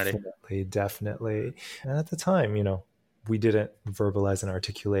sexual identity. Definitely. And at the time, we didn't verbalize and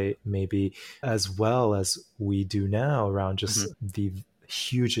articulate maybe as well as we do now around just the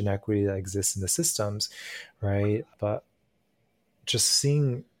huge inequity that exists in the systems, right? But just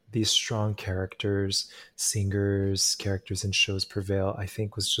seeing these strong characters, singers, characters in shows prevail, I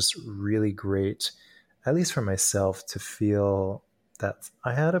think was just really great, at least for myself, to feel that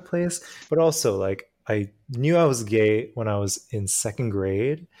I had a place. But also, like, I knew I was gay when I was in second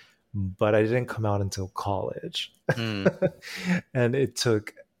grade, but I didn't come out until college. And it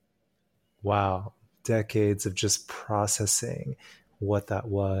took, decades of just processing what that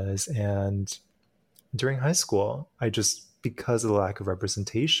was. And during high school, because of the lack of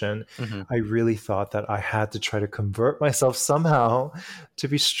representation, I really thought that I had to try to convert myself somehow to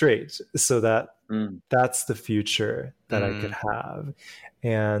be straight so that that's the future that I could have.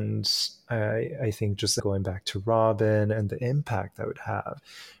 And I think just going back to Robin and the impact that would have,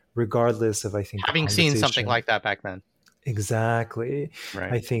 regardless of, I think, having seen something like that back then. Exactly.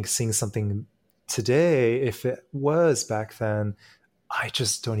 Right. I think seeing something today, if it was back then, I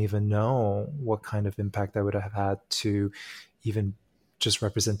just don't even know what kind of impact that would have had to even just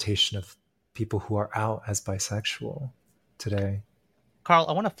representation of people who are out as bisexual today. Carl,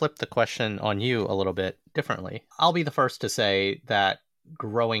 I want to flip the question on you a little bit differently. I'll be the first to say that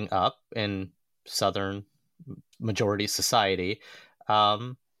growing up in Southern majority society,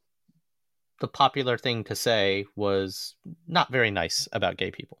 the popular thing to say was not very nice about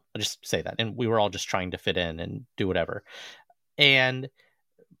gay people. I'll just say that. And we were all just trying to fit in and do whatever. And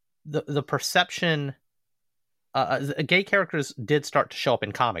the perception, gay characters did start to show up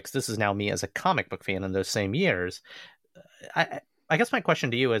in comics. This is now me as a comic book fan in those same years. I guess my question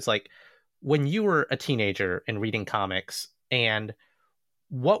to you is, like, when you were a teenager and reading comics, and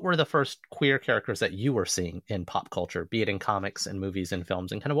what were the first queer characters that you were seeing in pop culture, be it in comics and movies and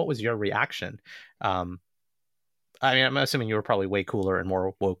films, and kind of what was your reaction? I mean, I'm assuming you were probably way cooler and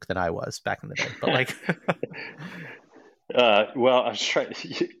more woke than I was back in the day, but like... Well, I was trying.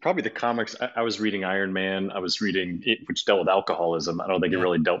 Probably the comics. I was reading Iron Man. I was reading it, which dealt with alcoholism. I don't think it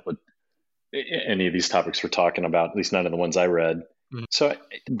really dealt with any of these topics we're talking about. At least none of the ones I read. So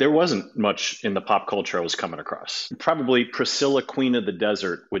there wasn't much in the pop culture I was coming across. Probably Priscilla, Queen of the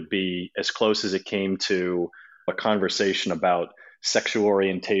Desert, would be as close as it came to a conversation about sexual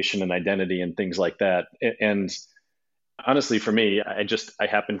orientation and identity and things like that. And honestly, for me, I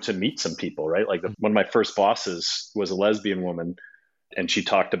happened to meet some people, right? Like one of my first bosses was a lesbian woman, and she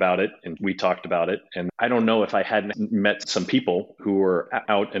talked about it and we talked about it. And I don't know if I hadn't met some people who were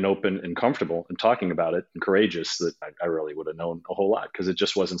out and open and comfortable and talking about it and courageous, that I really would have known a whole lot, because it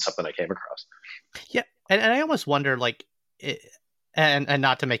just wasn't something I came across. Yeah. And I almost wonder, like, and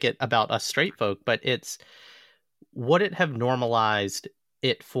not to make it about us straight folk, but would it have normalized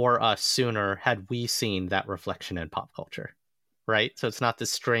it for us sooner had we seen that reflection in pop culture, right? So it's not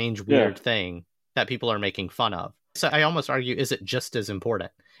this strange, weird thing that people are making fun of. So I almost argue, is it just as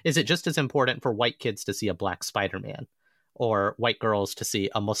important? Is it just as important for white kids to see a black Spider-Man or white girls to see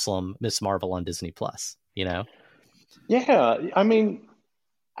a Muslim Miss Marvel on Disney Plus, you know? Yeah, I mean,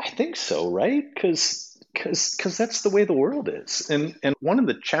 I think so, right? Because that's the way the world is. And one of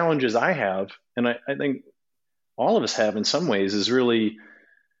the challenges I have, and I think all of us have in some ways, is really,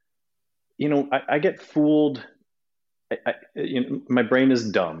 I get fooled. My brain is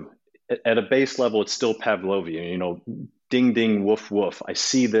dumb. At a base level, it's still Pavlovian, ding, ding, woof, woof. I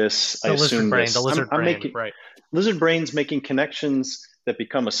see this, I assume this. The lizard brain, right. Lizard brain's making connections that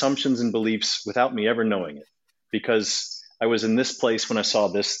become assumptions and beliefs without me ever knowing it. Because I was in this place when I saw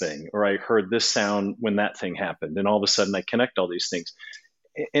this thing, or I heard this sound when that thing happened. And all of a sudden I connect all these things.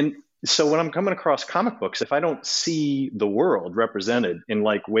 And so when I'm coming across comic books, if I don't see the world represented in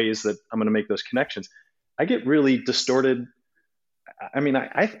like ways that I'm going to make those connections, I get really distorted. I mean,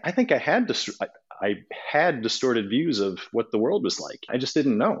 I think I had distorted views of what the world was like. I just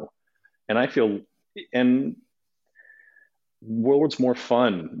didn't know. And I feel, and the world's more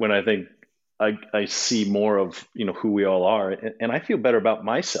fun when I think I see more of, who we all are. And I feel better about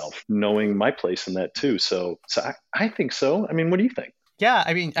myself knowing my place in that too. So I think so. I mean, what do you think? Yeah,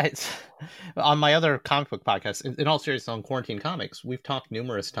 I mean, on my other comic book podcast, in all seriousness, on Quarantine Comics, we've talked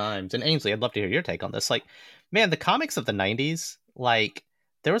numerous times. And Ainsley, I'd love to hear your take on this. Like, man, the comics of the 90s, like,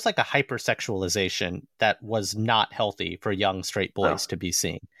 there was like a hypersexualization that was not healthy for young straight boys to be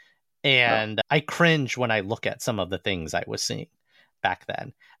seeing. And I cringe when I look at some of the things I was seeing back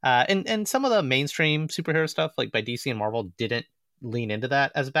then. And some of the mainstream superhero stuff, like by DC and Marvel, didn't lean into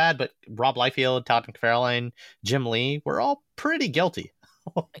that as bad, but Rob Liefeld, Todd McFarlane, Jim Lee were all pretty guilty.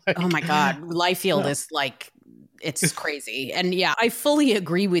 Oh my God. Liefeld is like, it's crazy. And yeah, I fully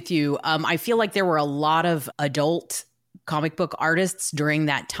agree with you. I feel like there were a lot of adult comic book artists during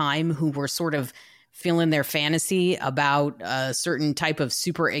that time who were sort of feeling their fantasy about a certain type of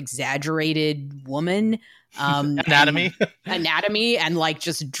super exaggerated woman. Anatomy and like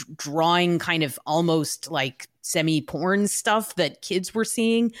just drawing kind of almost like semi-porn stuff that kids were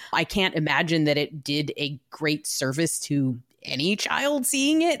seeing. I can't imagine that it did a great service to any child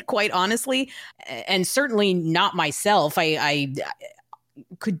seeing it, quite honestly, and certainly not myself. I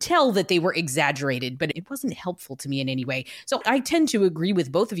could tell that they were exaggerated, but it wasn't helpful to me in any way. So I tend to agree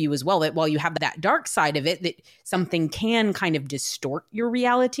with both of you as well, that while you have that dark side of it, that something can kind of distort your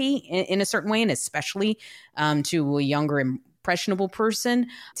reality in a certain way, and especially to a younger, impressionable person,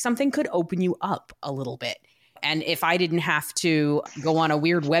 something could open you up a little bit. And if I didn't have to go on a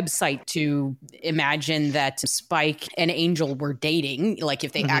weird website to imagine that Spike and Angel were dating, like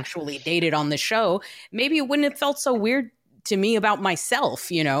if they actually dated on the show, maybe it wouldn't have felt so weird to me about myself,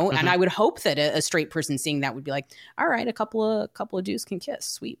 and I would hope that a straight person seeing that would be like, all right, a couple of dudes can kiss.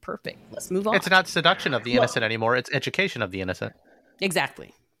 Sweet. Perfect. Let's move on. It's not seduction of the innocent anymore. It's education of the innocent.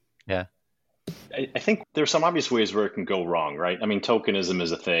 Exactly. Yeah. I think there's some obvious ways where it can go wrong, right? I mean, tokenism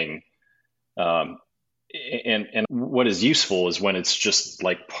is a thing. And what is useful is when it's just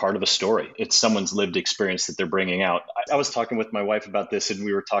like part of a story. It's someone's lived experience that they're bringing out. I was talking with my wife about this, and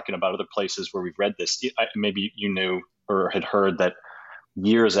we were talking about other places where we've read this. Maybe you knew or had heard that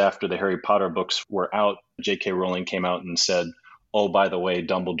years after the Harry Potter books were out, J.K. Rowling came out and said, oh, by the way,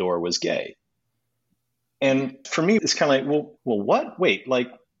 Dumbledore was gay. And for me, it's kind of like, well, what? Wait,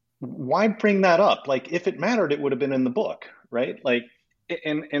 like, why bring that up? Like, if it mattered, it would have been in the book, right? Like,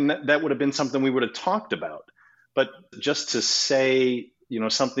 and that would have been something we would have talked about. But just to say,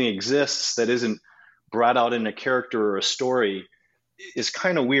 something exists that isn't brought out in a character or a story is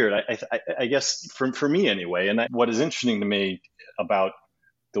kind of weird. I guess for me anyway. And what is interesting to me about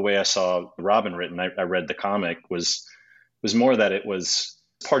the way I saw Robin written, I read the comic, was more that it was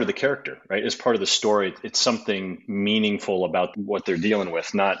part of the character, right? It's part of the story. It's something meaningful about what they're dealing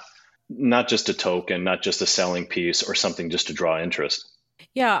with, not just a token, not just a selling piece or something just to draw interest.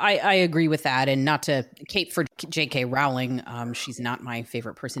 Yeah, I agree with that. And not to cape for J.K. Rowling, she's not my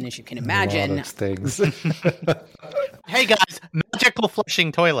favorite person, as you can imagine. A lot of things. Hey guys, magical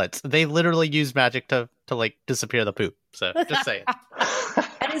flushing toilets. They literally use magic to like disappear the poop. So just saying.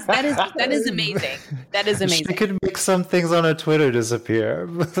 That is amazing. That is amazing. She could make some things on her Twitter disappear.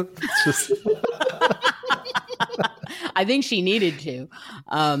 Just... I think she needed to.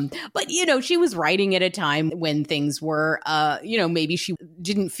 But, she was writing at a time when things were, maybe she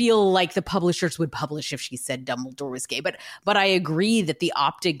didn't feel like the publishers would publish if she said Dumbledore was gay. But I agree that the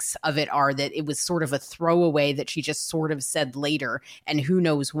optics of it are that it was sort of a throwaway that she just sort of said later, and who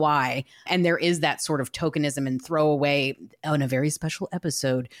knows why. And there is that sort of tokenism and throwaway. In a very special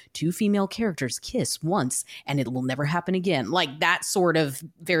episode, 2 female characters kiss once and it will never happen again. Like that sort of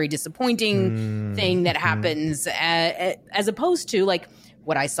very disappointing thing that happens, as opposed to like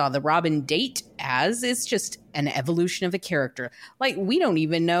what I saw the Robin date as is just an evolution of a character. Like, we don't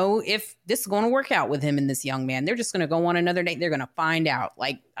even know if this is going to work out with him and this young man. They're just going to go on another date. They're going to find out.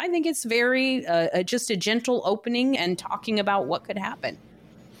 Like, I think it's very just a gentle opening and talking about what could happen.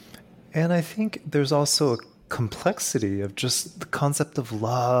 And I think there's also a complexity of just the concept of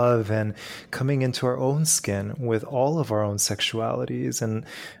love and coming into our own skin with all of our own sexualities. And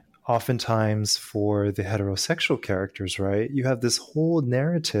oftentimes for the heterosexual characters, right, you have this whole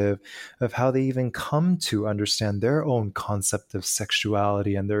narrative of how they even come to understand their own concept of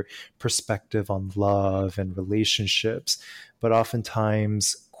sexuality and their perspective on love and relationships. But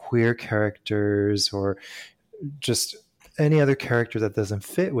oftentimes queer characters or just any other character that doesn't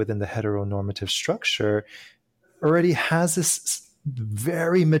fit within the heteronormative structure already has this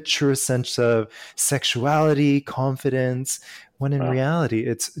very mature sense of sexuality, confidence, when in reality,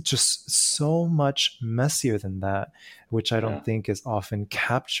 it's just so much messier than that, which I don't think is often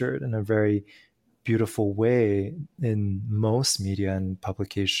captured in a very beautiful way in most media and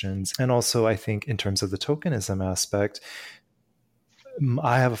publications. And also, I think in terms of the tokenism aspect,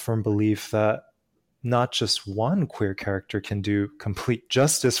 I have a firm belief that not just one queer character can do complete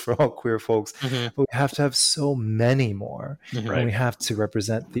justice for all queer folks, but we have to have so many more. And we have to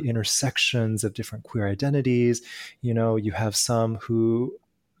represent the intersections of different queer identities. You know, you have some who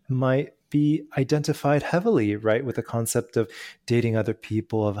might be identified heavily, right, with the concept of dating other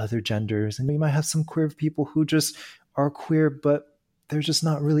people of other genders. And we might have some queer people who just are queer, but they're just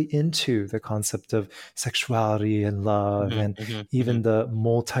not really into the concept of sexuality and love and even the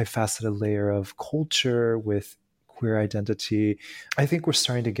multifaceted layer of culture with queer identity. I think we're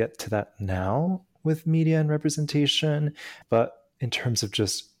starting to get to that now with media and representation, but in terms of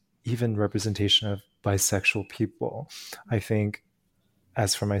just even representation of bisexual people, I think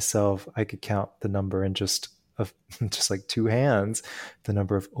as for myself, I could count the number in just like 2 hands, the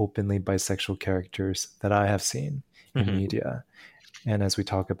number of openly bisexual characters that I have seen in media. And as we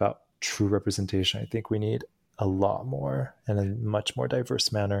talk about true representation, I think we need a lot more and in a much more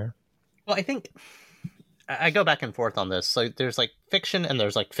diverse manner. Well, I think I go back and forth on this. So there's like fiction and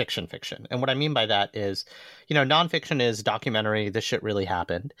there's like fiction. And what I mean by that is, you know, nonfiction is documentary. This shit really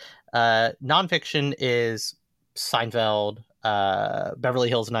happened. Nonfiction is Seinfeld, Beverly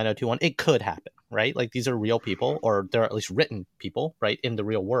Hills 90210. It could happen, right? Like these are real people, or they're at least written people, right, in the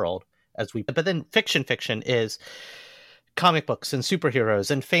real world. But then fiction is comic books and superheroes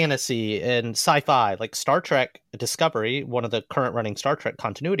and fantasy and sci-fi. Like Star Trek Discovery, one of the current running Star Trek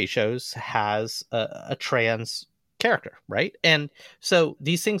continuity shows, has a trans character, right? And so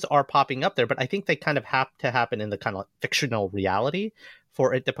these things are popping up there, but I think they kind of have to happen in the kind of fictional reality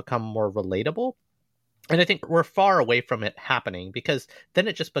for it to become more relatable. And I think we're far away from it happening because then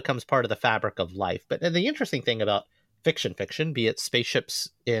it just becomes part of the fabric of life. But the interesting thing about fiction, be it spaceships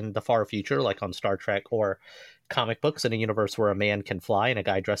in the far future, like on Star Trek, or comic books in a universe where a man can fly and a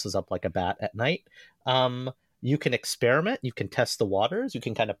guy dresses up like a bat at night, you can experiment, you can test the waters, you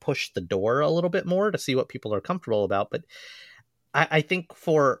can kind of push the door a little bit more to see what people are comfortable about. But I think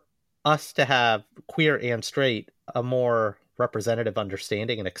for us to have queer and straight a more representative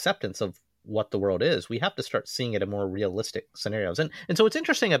understanding and acceptance of what the world is, we have to start seeing it in more realistic scenarios. And so what's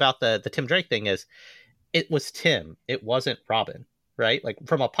interesting about the Tim Drake thing is it was Tim, it wasn't Robin, right? Like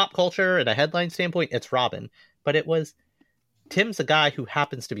from a pop culture and a headline standpoint, it's Robin. But it was Tim's a guy who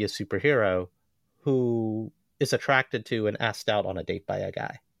happens to be a superhero who is attracted to and asked out on a date by a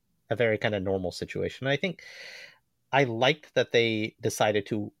guy. A very kind of normal situation. And I think I liked that they decided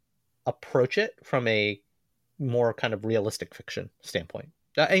to approach it from a more kind of realistic fiction standpoint.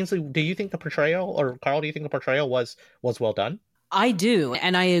 Ainsley, do you think the portrayal, or Carl, do you think the portrayal was well done? I do.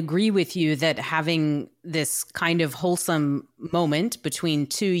 And I agree with you that having this kind of wholesome moment between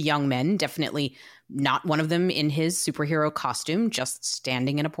 2 young men, definitely not one of them in his superhero costume, just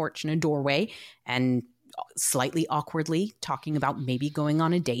standing in a porch in a doorway and slightly awkwardly talking about maybe going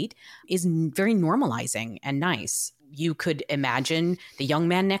on a date, is very normalizing and nice. You could imagine the young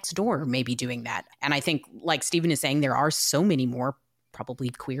man next door maybe doing that. And I think, like Stephen is saying, there are so many more probably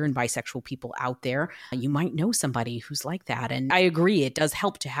queer and bisexual people out there. You might know somebody who's like that. And I agree, it does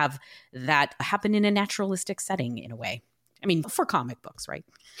help to have that happen in a naturalistic setting in a way. I mean, for comic books, right?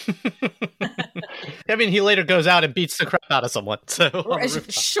 I mean, he later goes out and beats the crap out of someone. So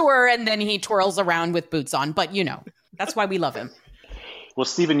Sure, and then he twirls around with boots on, but that's why we love him. Well,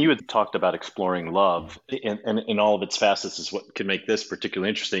 Stephen, you had talked about exploring love and in all of its facets is what can make this particularly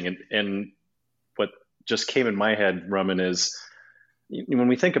interesting. And what just came in my head, Raman, is when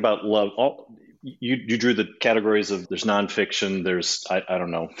we think about love, you drew the categories of there's nonfiction, there's, I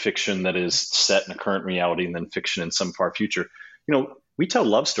don't know, fiction that is set in a current reality, and then fiction in some far future. We tell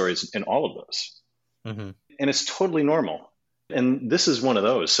love stories in all of those. Mm-hmm. And it's totally normal. And this is one of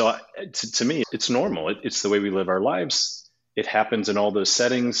those. So to me, it's normal. It's the way we live our lives. It happens in all those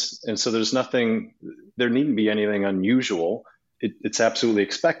settings. And so there needn't be anything unusual. It's absolutely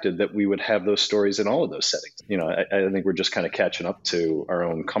expected that we would have those stories in all of those settings. I think we're just kind of catching up to our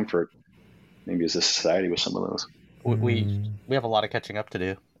own comfort, maybe as a society, with some of those. We have a lot of catching up to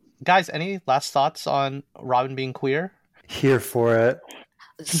do. Guys, any last thoughts on Robin being queer? Here for it.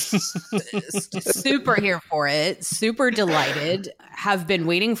 Super here for it. Super delighted. Have been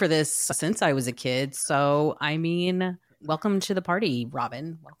waiting for this since I was a kid. So, welcome to the party,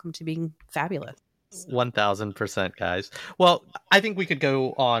 Robin. Welcome to being fabulous. 1000%, guys. Well, I think we could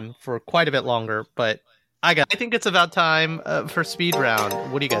go on for quite a bit longer, but I think it's about time for speed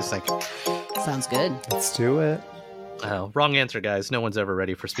round. What do you guys think? Sounds good. Let's do it. Oh, wrong answer, guys. No one's ever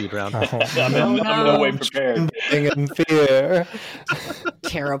ready for speed round. I'm no way prepared. In fear.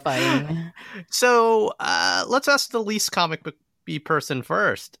 Terrifying. So let's ask the least comic book person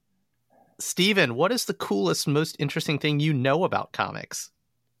first. Steven, what is the coolest, most interesting thing you know about comics?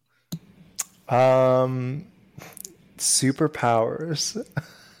 Superpowers.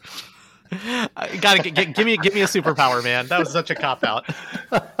 Give me a superpower, man. That was such a cop out.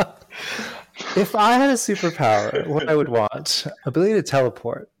 If I had a superpower, what I would want, ability to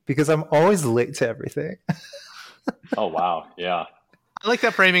teleport, because I'm always late to everything. Oh, wow. Yeah. I like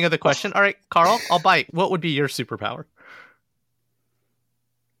that framing of the question. All right, Carl, I'll bite. What would be your superpower?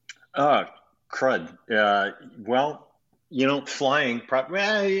 Crud. Flying.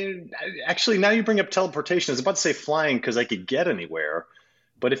 Actually, now you bring up teleportation. I was about to say flying because I could get anywhere.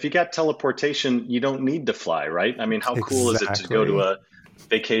 But if you got teleportation, you don't need to fly, right? I mean, how cool is it to go to a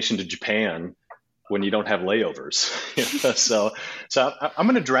vacation to Japan when you don't have layovers? So I'm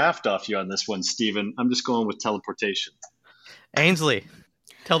going to draft off you on this one, Stephen. I'm just going with teleportation. Ainsley,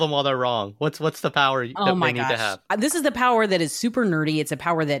 tell them while they're wrong. What's the power that they need to have? This is the power that is super nerdy. It's a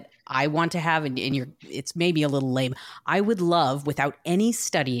power that I want to have, and it's maybe a little lame. I would love, without any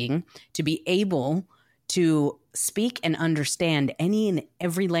studying, to be able to speak and understand any and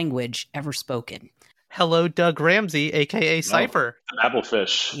every language ever spoken. Hello, Doug Ramsey, a.k.a. Cypher.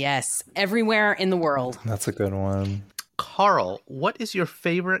 Applefish. Yes, everywhere in the world. That's a good one. Carl, what is your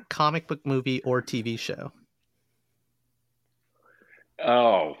favorite comic book movie or TV show?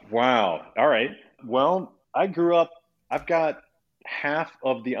 Oh, wow. All right. Well, I grew up, I've got half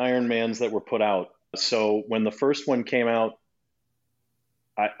of the Iron Mans that were put out. So when the first one came out,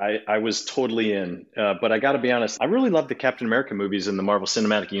 I was totally in. But I got to be honest, I really loved the Captain America movies in the Marvel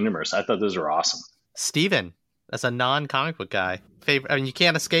Cinematic Universe. I thought those were awesome. Steven, as a non-comic book guy, you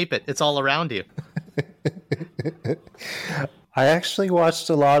can't escape it. It's all around you. I actually watched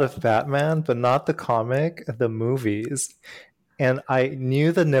a lot of Batman, but not the comic, the movies. And I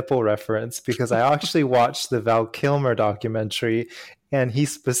knew the nipple reference because I actually watched the Val Kilmer documentary, and he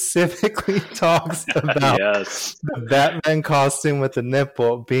specifically talks about the Batman costume with the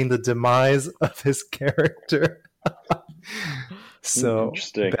nipple being the demise of his character. So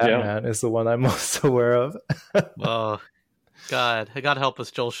Batman is the one I'm most aware of. Oh, God help us,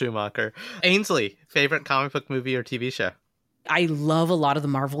 Joel Schumacher. Ainsley, favorite comic book movie or TV show? I love a lot of the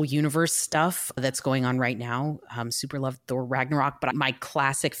Marvel Universe stuff that's going on right now. Super love Thor Ragnarok, but my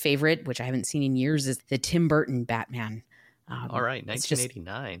classic favorite, which I haven't seen in years, is the Tim Burton Batman. All right,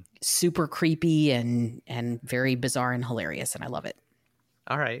 1989. Super creepy and very bizarre and hilarious, and I love it.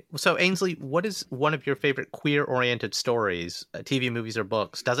 All right. So, Ainsley, what is one of your favorite queer-oriented stories, TV, movies, or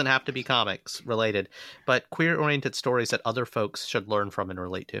books? Doesn't have to be comics related, but queer-oriented stories that other folks should learn from and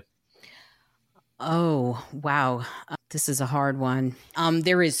relate to. Oh, wow. This is a hard one.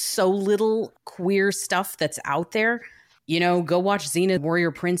 There is so little queer stuff that's out there. Go watch Xena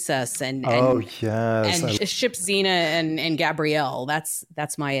Warrior Princess and ship Xena and Gabrielle.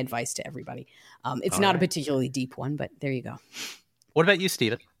 That's my advice to everybody. It's not a particularly deep one, but there you go. What about you,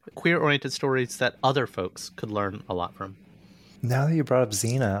 Steven? Queer-oriented stories that other folks could learn a lot from. Now that you brought up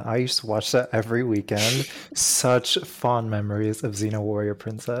Xena, I used to watch that every weekend. Such fond memories of Xena Warrior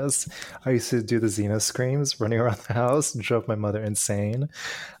Princess. I used to do the Xena screams running around the house and drove my mother insane.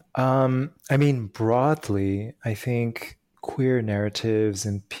 Broadly, I think queer narratives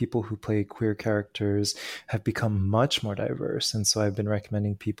and people who play queer characters have become much more diverse. And so I've been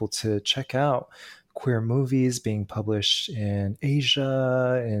recommending people to check out queer movies being published in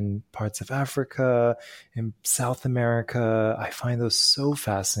Asia, in parts of Africa, in South America. I find those so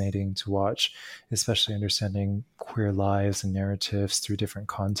fascinating to watch, especially understanding queer lives and narratives through different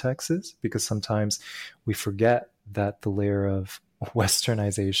contexts, because sometimes we forget that the layer of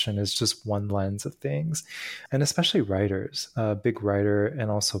Westernization is just one lens of things. And especially writers. A big writer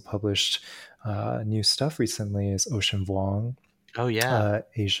and also published new stuff recently is Ocean Vuong. Oh, yeah.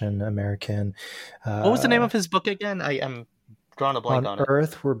 Asian American. What was the name of his book again? I am drawing a blank on it.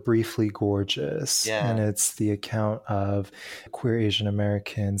 Earth, We're Briefly Gorgeous. Yeah. And it's the account of queer Asian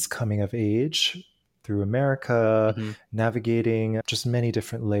Americans coming of age through America, navigating just many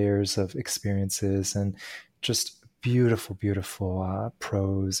different layers of experiences, and just beautiful, beautiful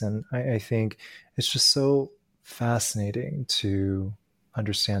prose. And I think it's just so fascinating to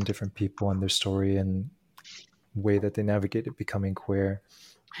understand different people and their story and way that they navigated becoming queer.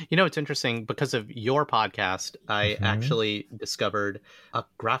 You know, it's interesting because of your podcast, I actually discovered a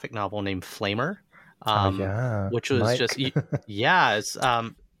graphic novel named Flamer, which was Mike. just, it's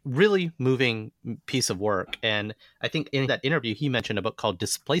really moving piece of work. And I think in that interview, he mentioned a book called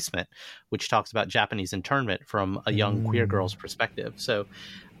Displacement, which talks about Japanese internment from a young queer girl's perspective. So,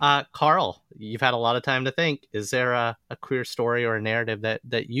 Carl, you've had a lot of time to think. Is there a queer story or a narrative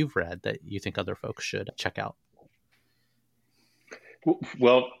that you've read that you think other folks should check out?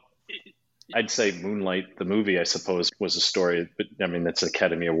 Well, I'd say Moonlight, the movie, I suppose, was a story, but I mean, that's an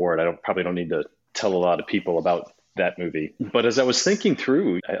Academy Award. Probably don't need to tell a lot of people about that movie. But as I was thinking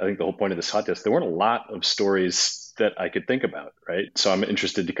through, I think the whole point of this hot test, there weren't a lot of stories that I could think about, right? So I'm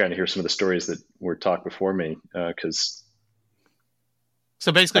interested to kind of hear some of the stories that were talked before me, because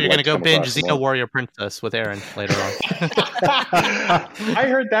So basically, you're going to go binge Xena Warrior Princess with Aaron later on. I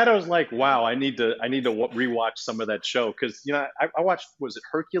heard that. I was like, wow, I need to rewatch some of that show, because I watched, was it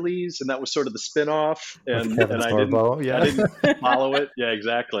Hercules, and that was sort of the spinoff, and I didn't follow it. Yeah,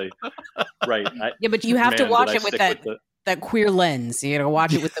 exactly. Right. But you have to watch it with that queer lens. You got to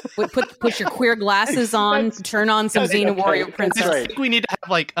watch it with the put your queer glasses on, turn on some Xena Warrior Princess. I think we need to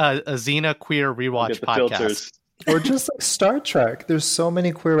have like a Xena queer rewatch podcast. Filters. Or just like Star Trek. There's so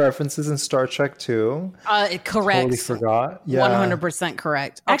many queer references in Star Trek too. Correct. Totally forgot. Yeah. 100%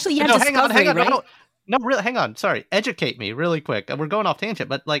 correct. Actually, you have Discovery, hang on. right? No, really, hang on. Sorry. Educate me really quick. We're going off tangent,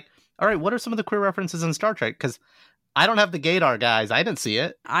 but like, all right, what are some of the queer references in Star Trek? Because I don't have the gaydar, guys. I didn't see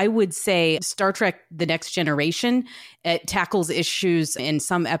it. I would say Star Trek The Next Generation, it tackles issues in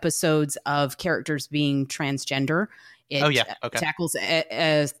some episodes of characters being transgender. It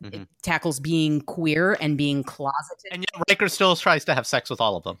tackles being queer and being closeted. And yet Riker still tries to have sex with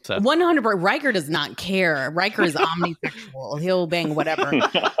all of them. So 100%. Riker does not care. Riker is omnisexual. He'll bang whatever.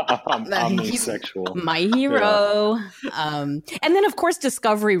 Omnisexual. My hero. Yeah. And then, of course,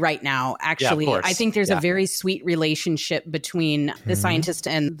 Discovery right now. Actually, I think there's a very sweet relationship between the scientist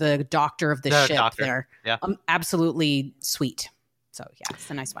and the doctor of the ship there. Yeah. Absolutely sweet. So, yeah, it's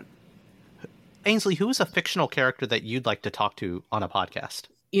a nice one. Ainsley, who is a fictional character that you'd like to talk to on a podcast?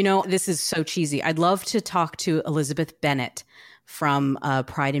 You know, this is so cheesy. I'd love to talk to Elizabeth Bennet from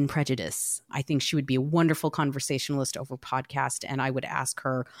Pride and Prejudice. I think she would be a wonderful conversationalist over podcast, and I would ask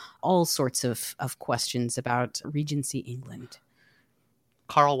her all sorts of questions about Regency England.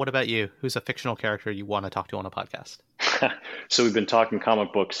 Carl, what about you? Who's a fictional character you want to talk to on a podcast? So we've been talking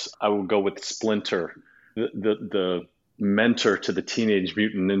comic books. I will go with Splinter, the mentor to the Teenage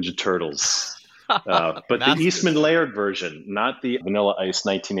Mutant Ninja Turtles. But the Eastman Laird version, not the Vanilla Ice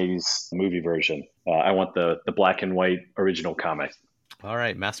 1980s movie version. I want the black and white original comic. All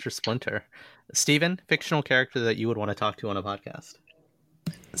right, Master Splinter. Steven, fictional character that you would want to talk to on a podcast?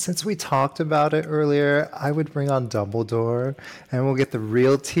 Since we talked about it earlier, I would bring on Dumbledore, and we'll get the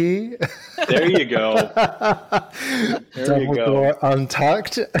real tea. There you go. Dumbledore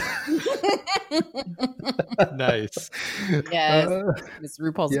Untucked. Nice. Yes, it's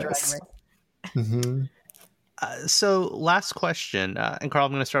RuPaul's Drag Race. Mm-hmm. So last question, and Carl,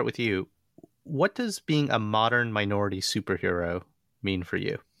 I'm going to start with you. What does being a modern minority superhero mean for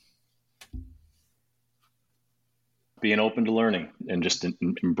you? Being open to learning and just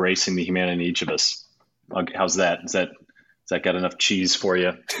embracing the humanity in each of us. How's that? Has that got enough cheese for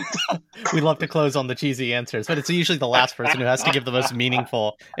you? We love to close on the cheesy answers, but it's usually the last person who has to give the most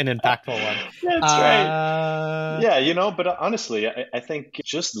meaningful and impactful one. That's right. Yeah, but honestly, I think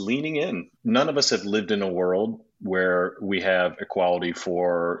just leaning in. None of us have lived in a world where we have equality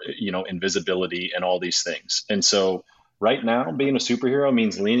for, invisibility and all these things. And so right now, being a superhero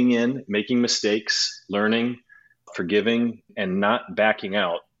means leaning in, making mistakes, learning, forgiving, and not backing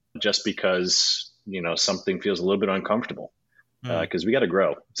out just because, something feels a little bit uncomfortable, because we got to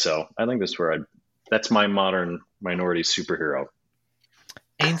grow. So I think that's my modern minority superhero.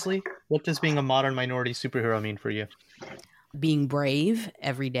 Ainsley, what does being a modern minority superhero mean for you? Being brave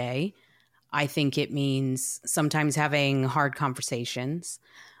every day. I think it means sometimes having hard conversations.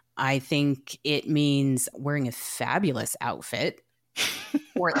 I think it means wearing a fabulous outfit,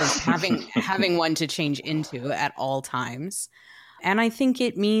 or at least having one to change into at all times. And I think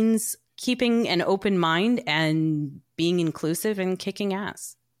it means keeping an open mind and being inclusive and kicking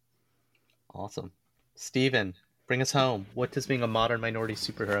ass. Awesome. Steven, bring us home. What does being a modern minority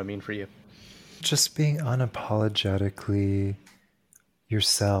superhero mean for you? Just being unapologetically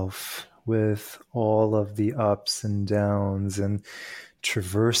yourself with all of the ups and downs and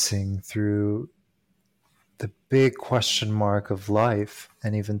traversing through the big question mark of life,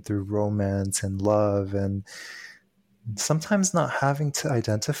 and even through romance and love, and sometimes not having to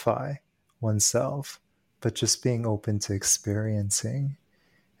identify oneself, but just being open to experiencing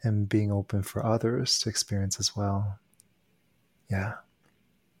and being open for others to experience as well. Yeah.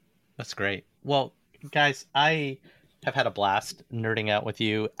 That's great. Well, guys, I have had a blast nerding out with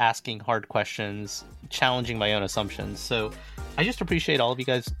you, asking hard questions, challenging my own assumptions. So I just appreciate all of you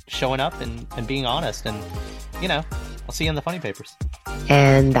guys showing up and being honest. And, I'll see you in the Funny Papers.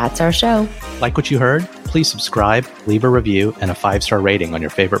 And that's our show. Like what you heard? Please subscribe, leave a review, and a 5-star rating on your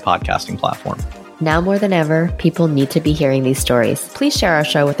favorite podcasting platform. Now more than ever, people need to be hearing these stories. Please share our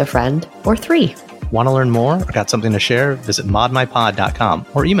show with a friend or 3. Want to learn more or got something to share? Visit modmypod.com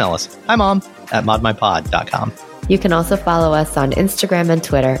or email us, himom@modmypod.com. You can also follow us on Instagram and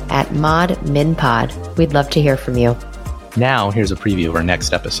Twitter at modminpod. We'd love to hear from you. Now, here's a preview of our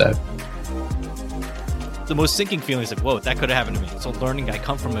next episode. The most sinking feeling is like, whoa, that could have happened to me. So learning I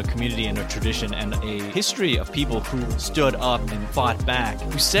come from a community and a tradition and a history of people who stood up and fought back,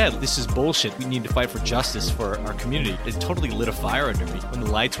 who said, this is bullshit. We need to fight for justice for our community. It totally lit a fire under me. When the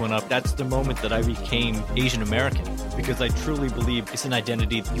lights went up, that's the moment that I became Asian American, because I truly believe it's an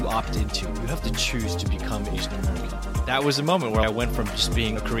identity that you opt into. You have to choose to become Asian American. That was a moment where I went from just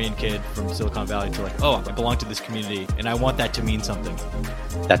being a Korean kid from Silicon Valley to like, oh, I belong to this community and I want that to mean something.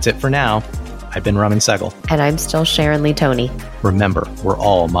 That's it for now. I've been Raman Segal. And I'm still Sharon Lee Tony. Remember, we're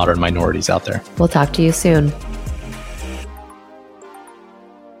all modern minorities out there. We'll talk to you soon.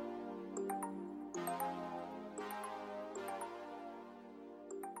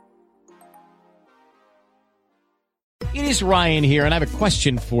 It is Ryan here, and I have a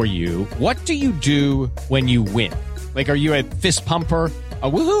question for you. What do you do when you win? Like, are you a fist pumper, a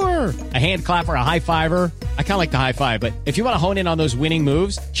woohooer, a hand clapper, a high fiver? I kind of like the high five, but if you want to hone in on those winning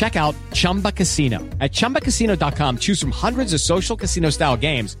moves, check out Chumba Casino. At ChumbaCasino.com, choose from hundreds of social casino-style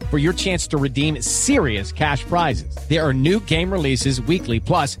games for your chance to redeem serious cash prizes. There are new game releases weekly,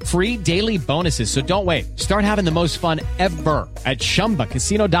 plus free daily bonuses. So don't wait. Start having the most fun ever at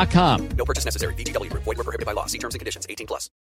ChumbaCasino.com. No purchase necessary. VGW Group. Void where prohibited by law. See terms and conditions. 18+.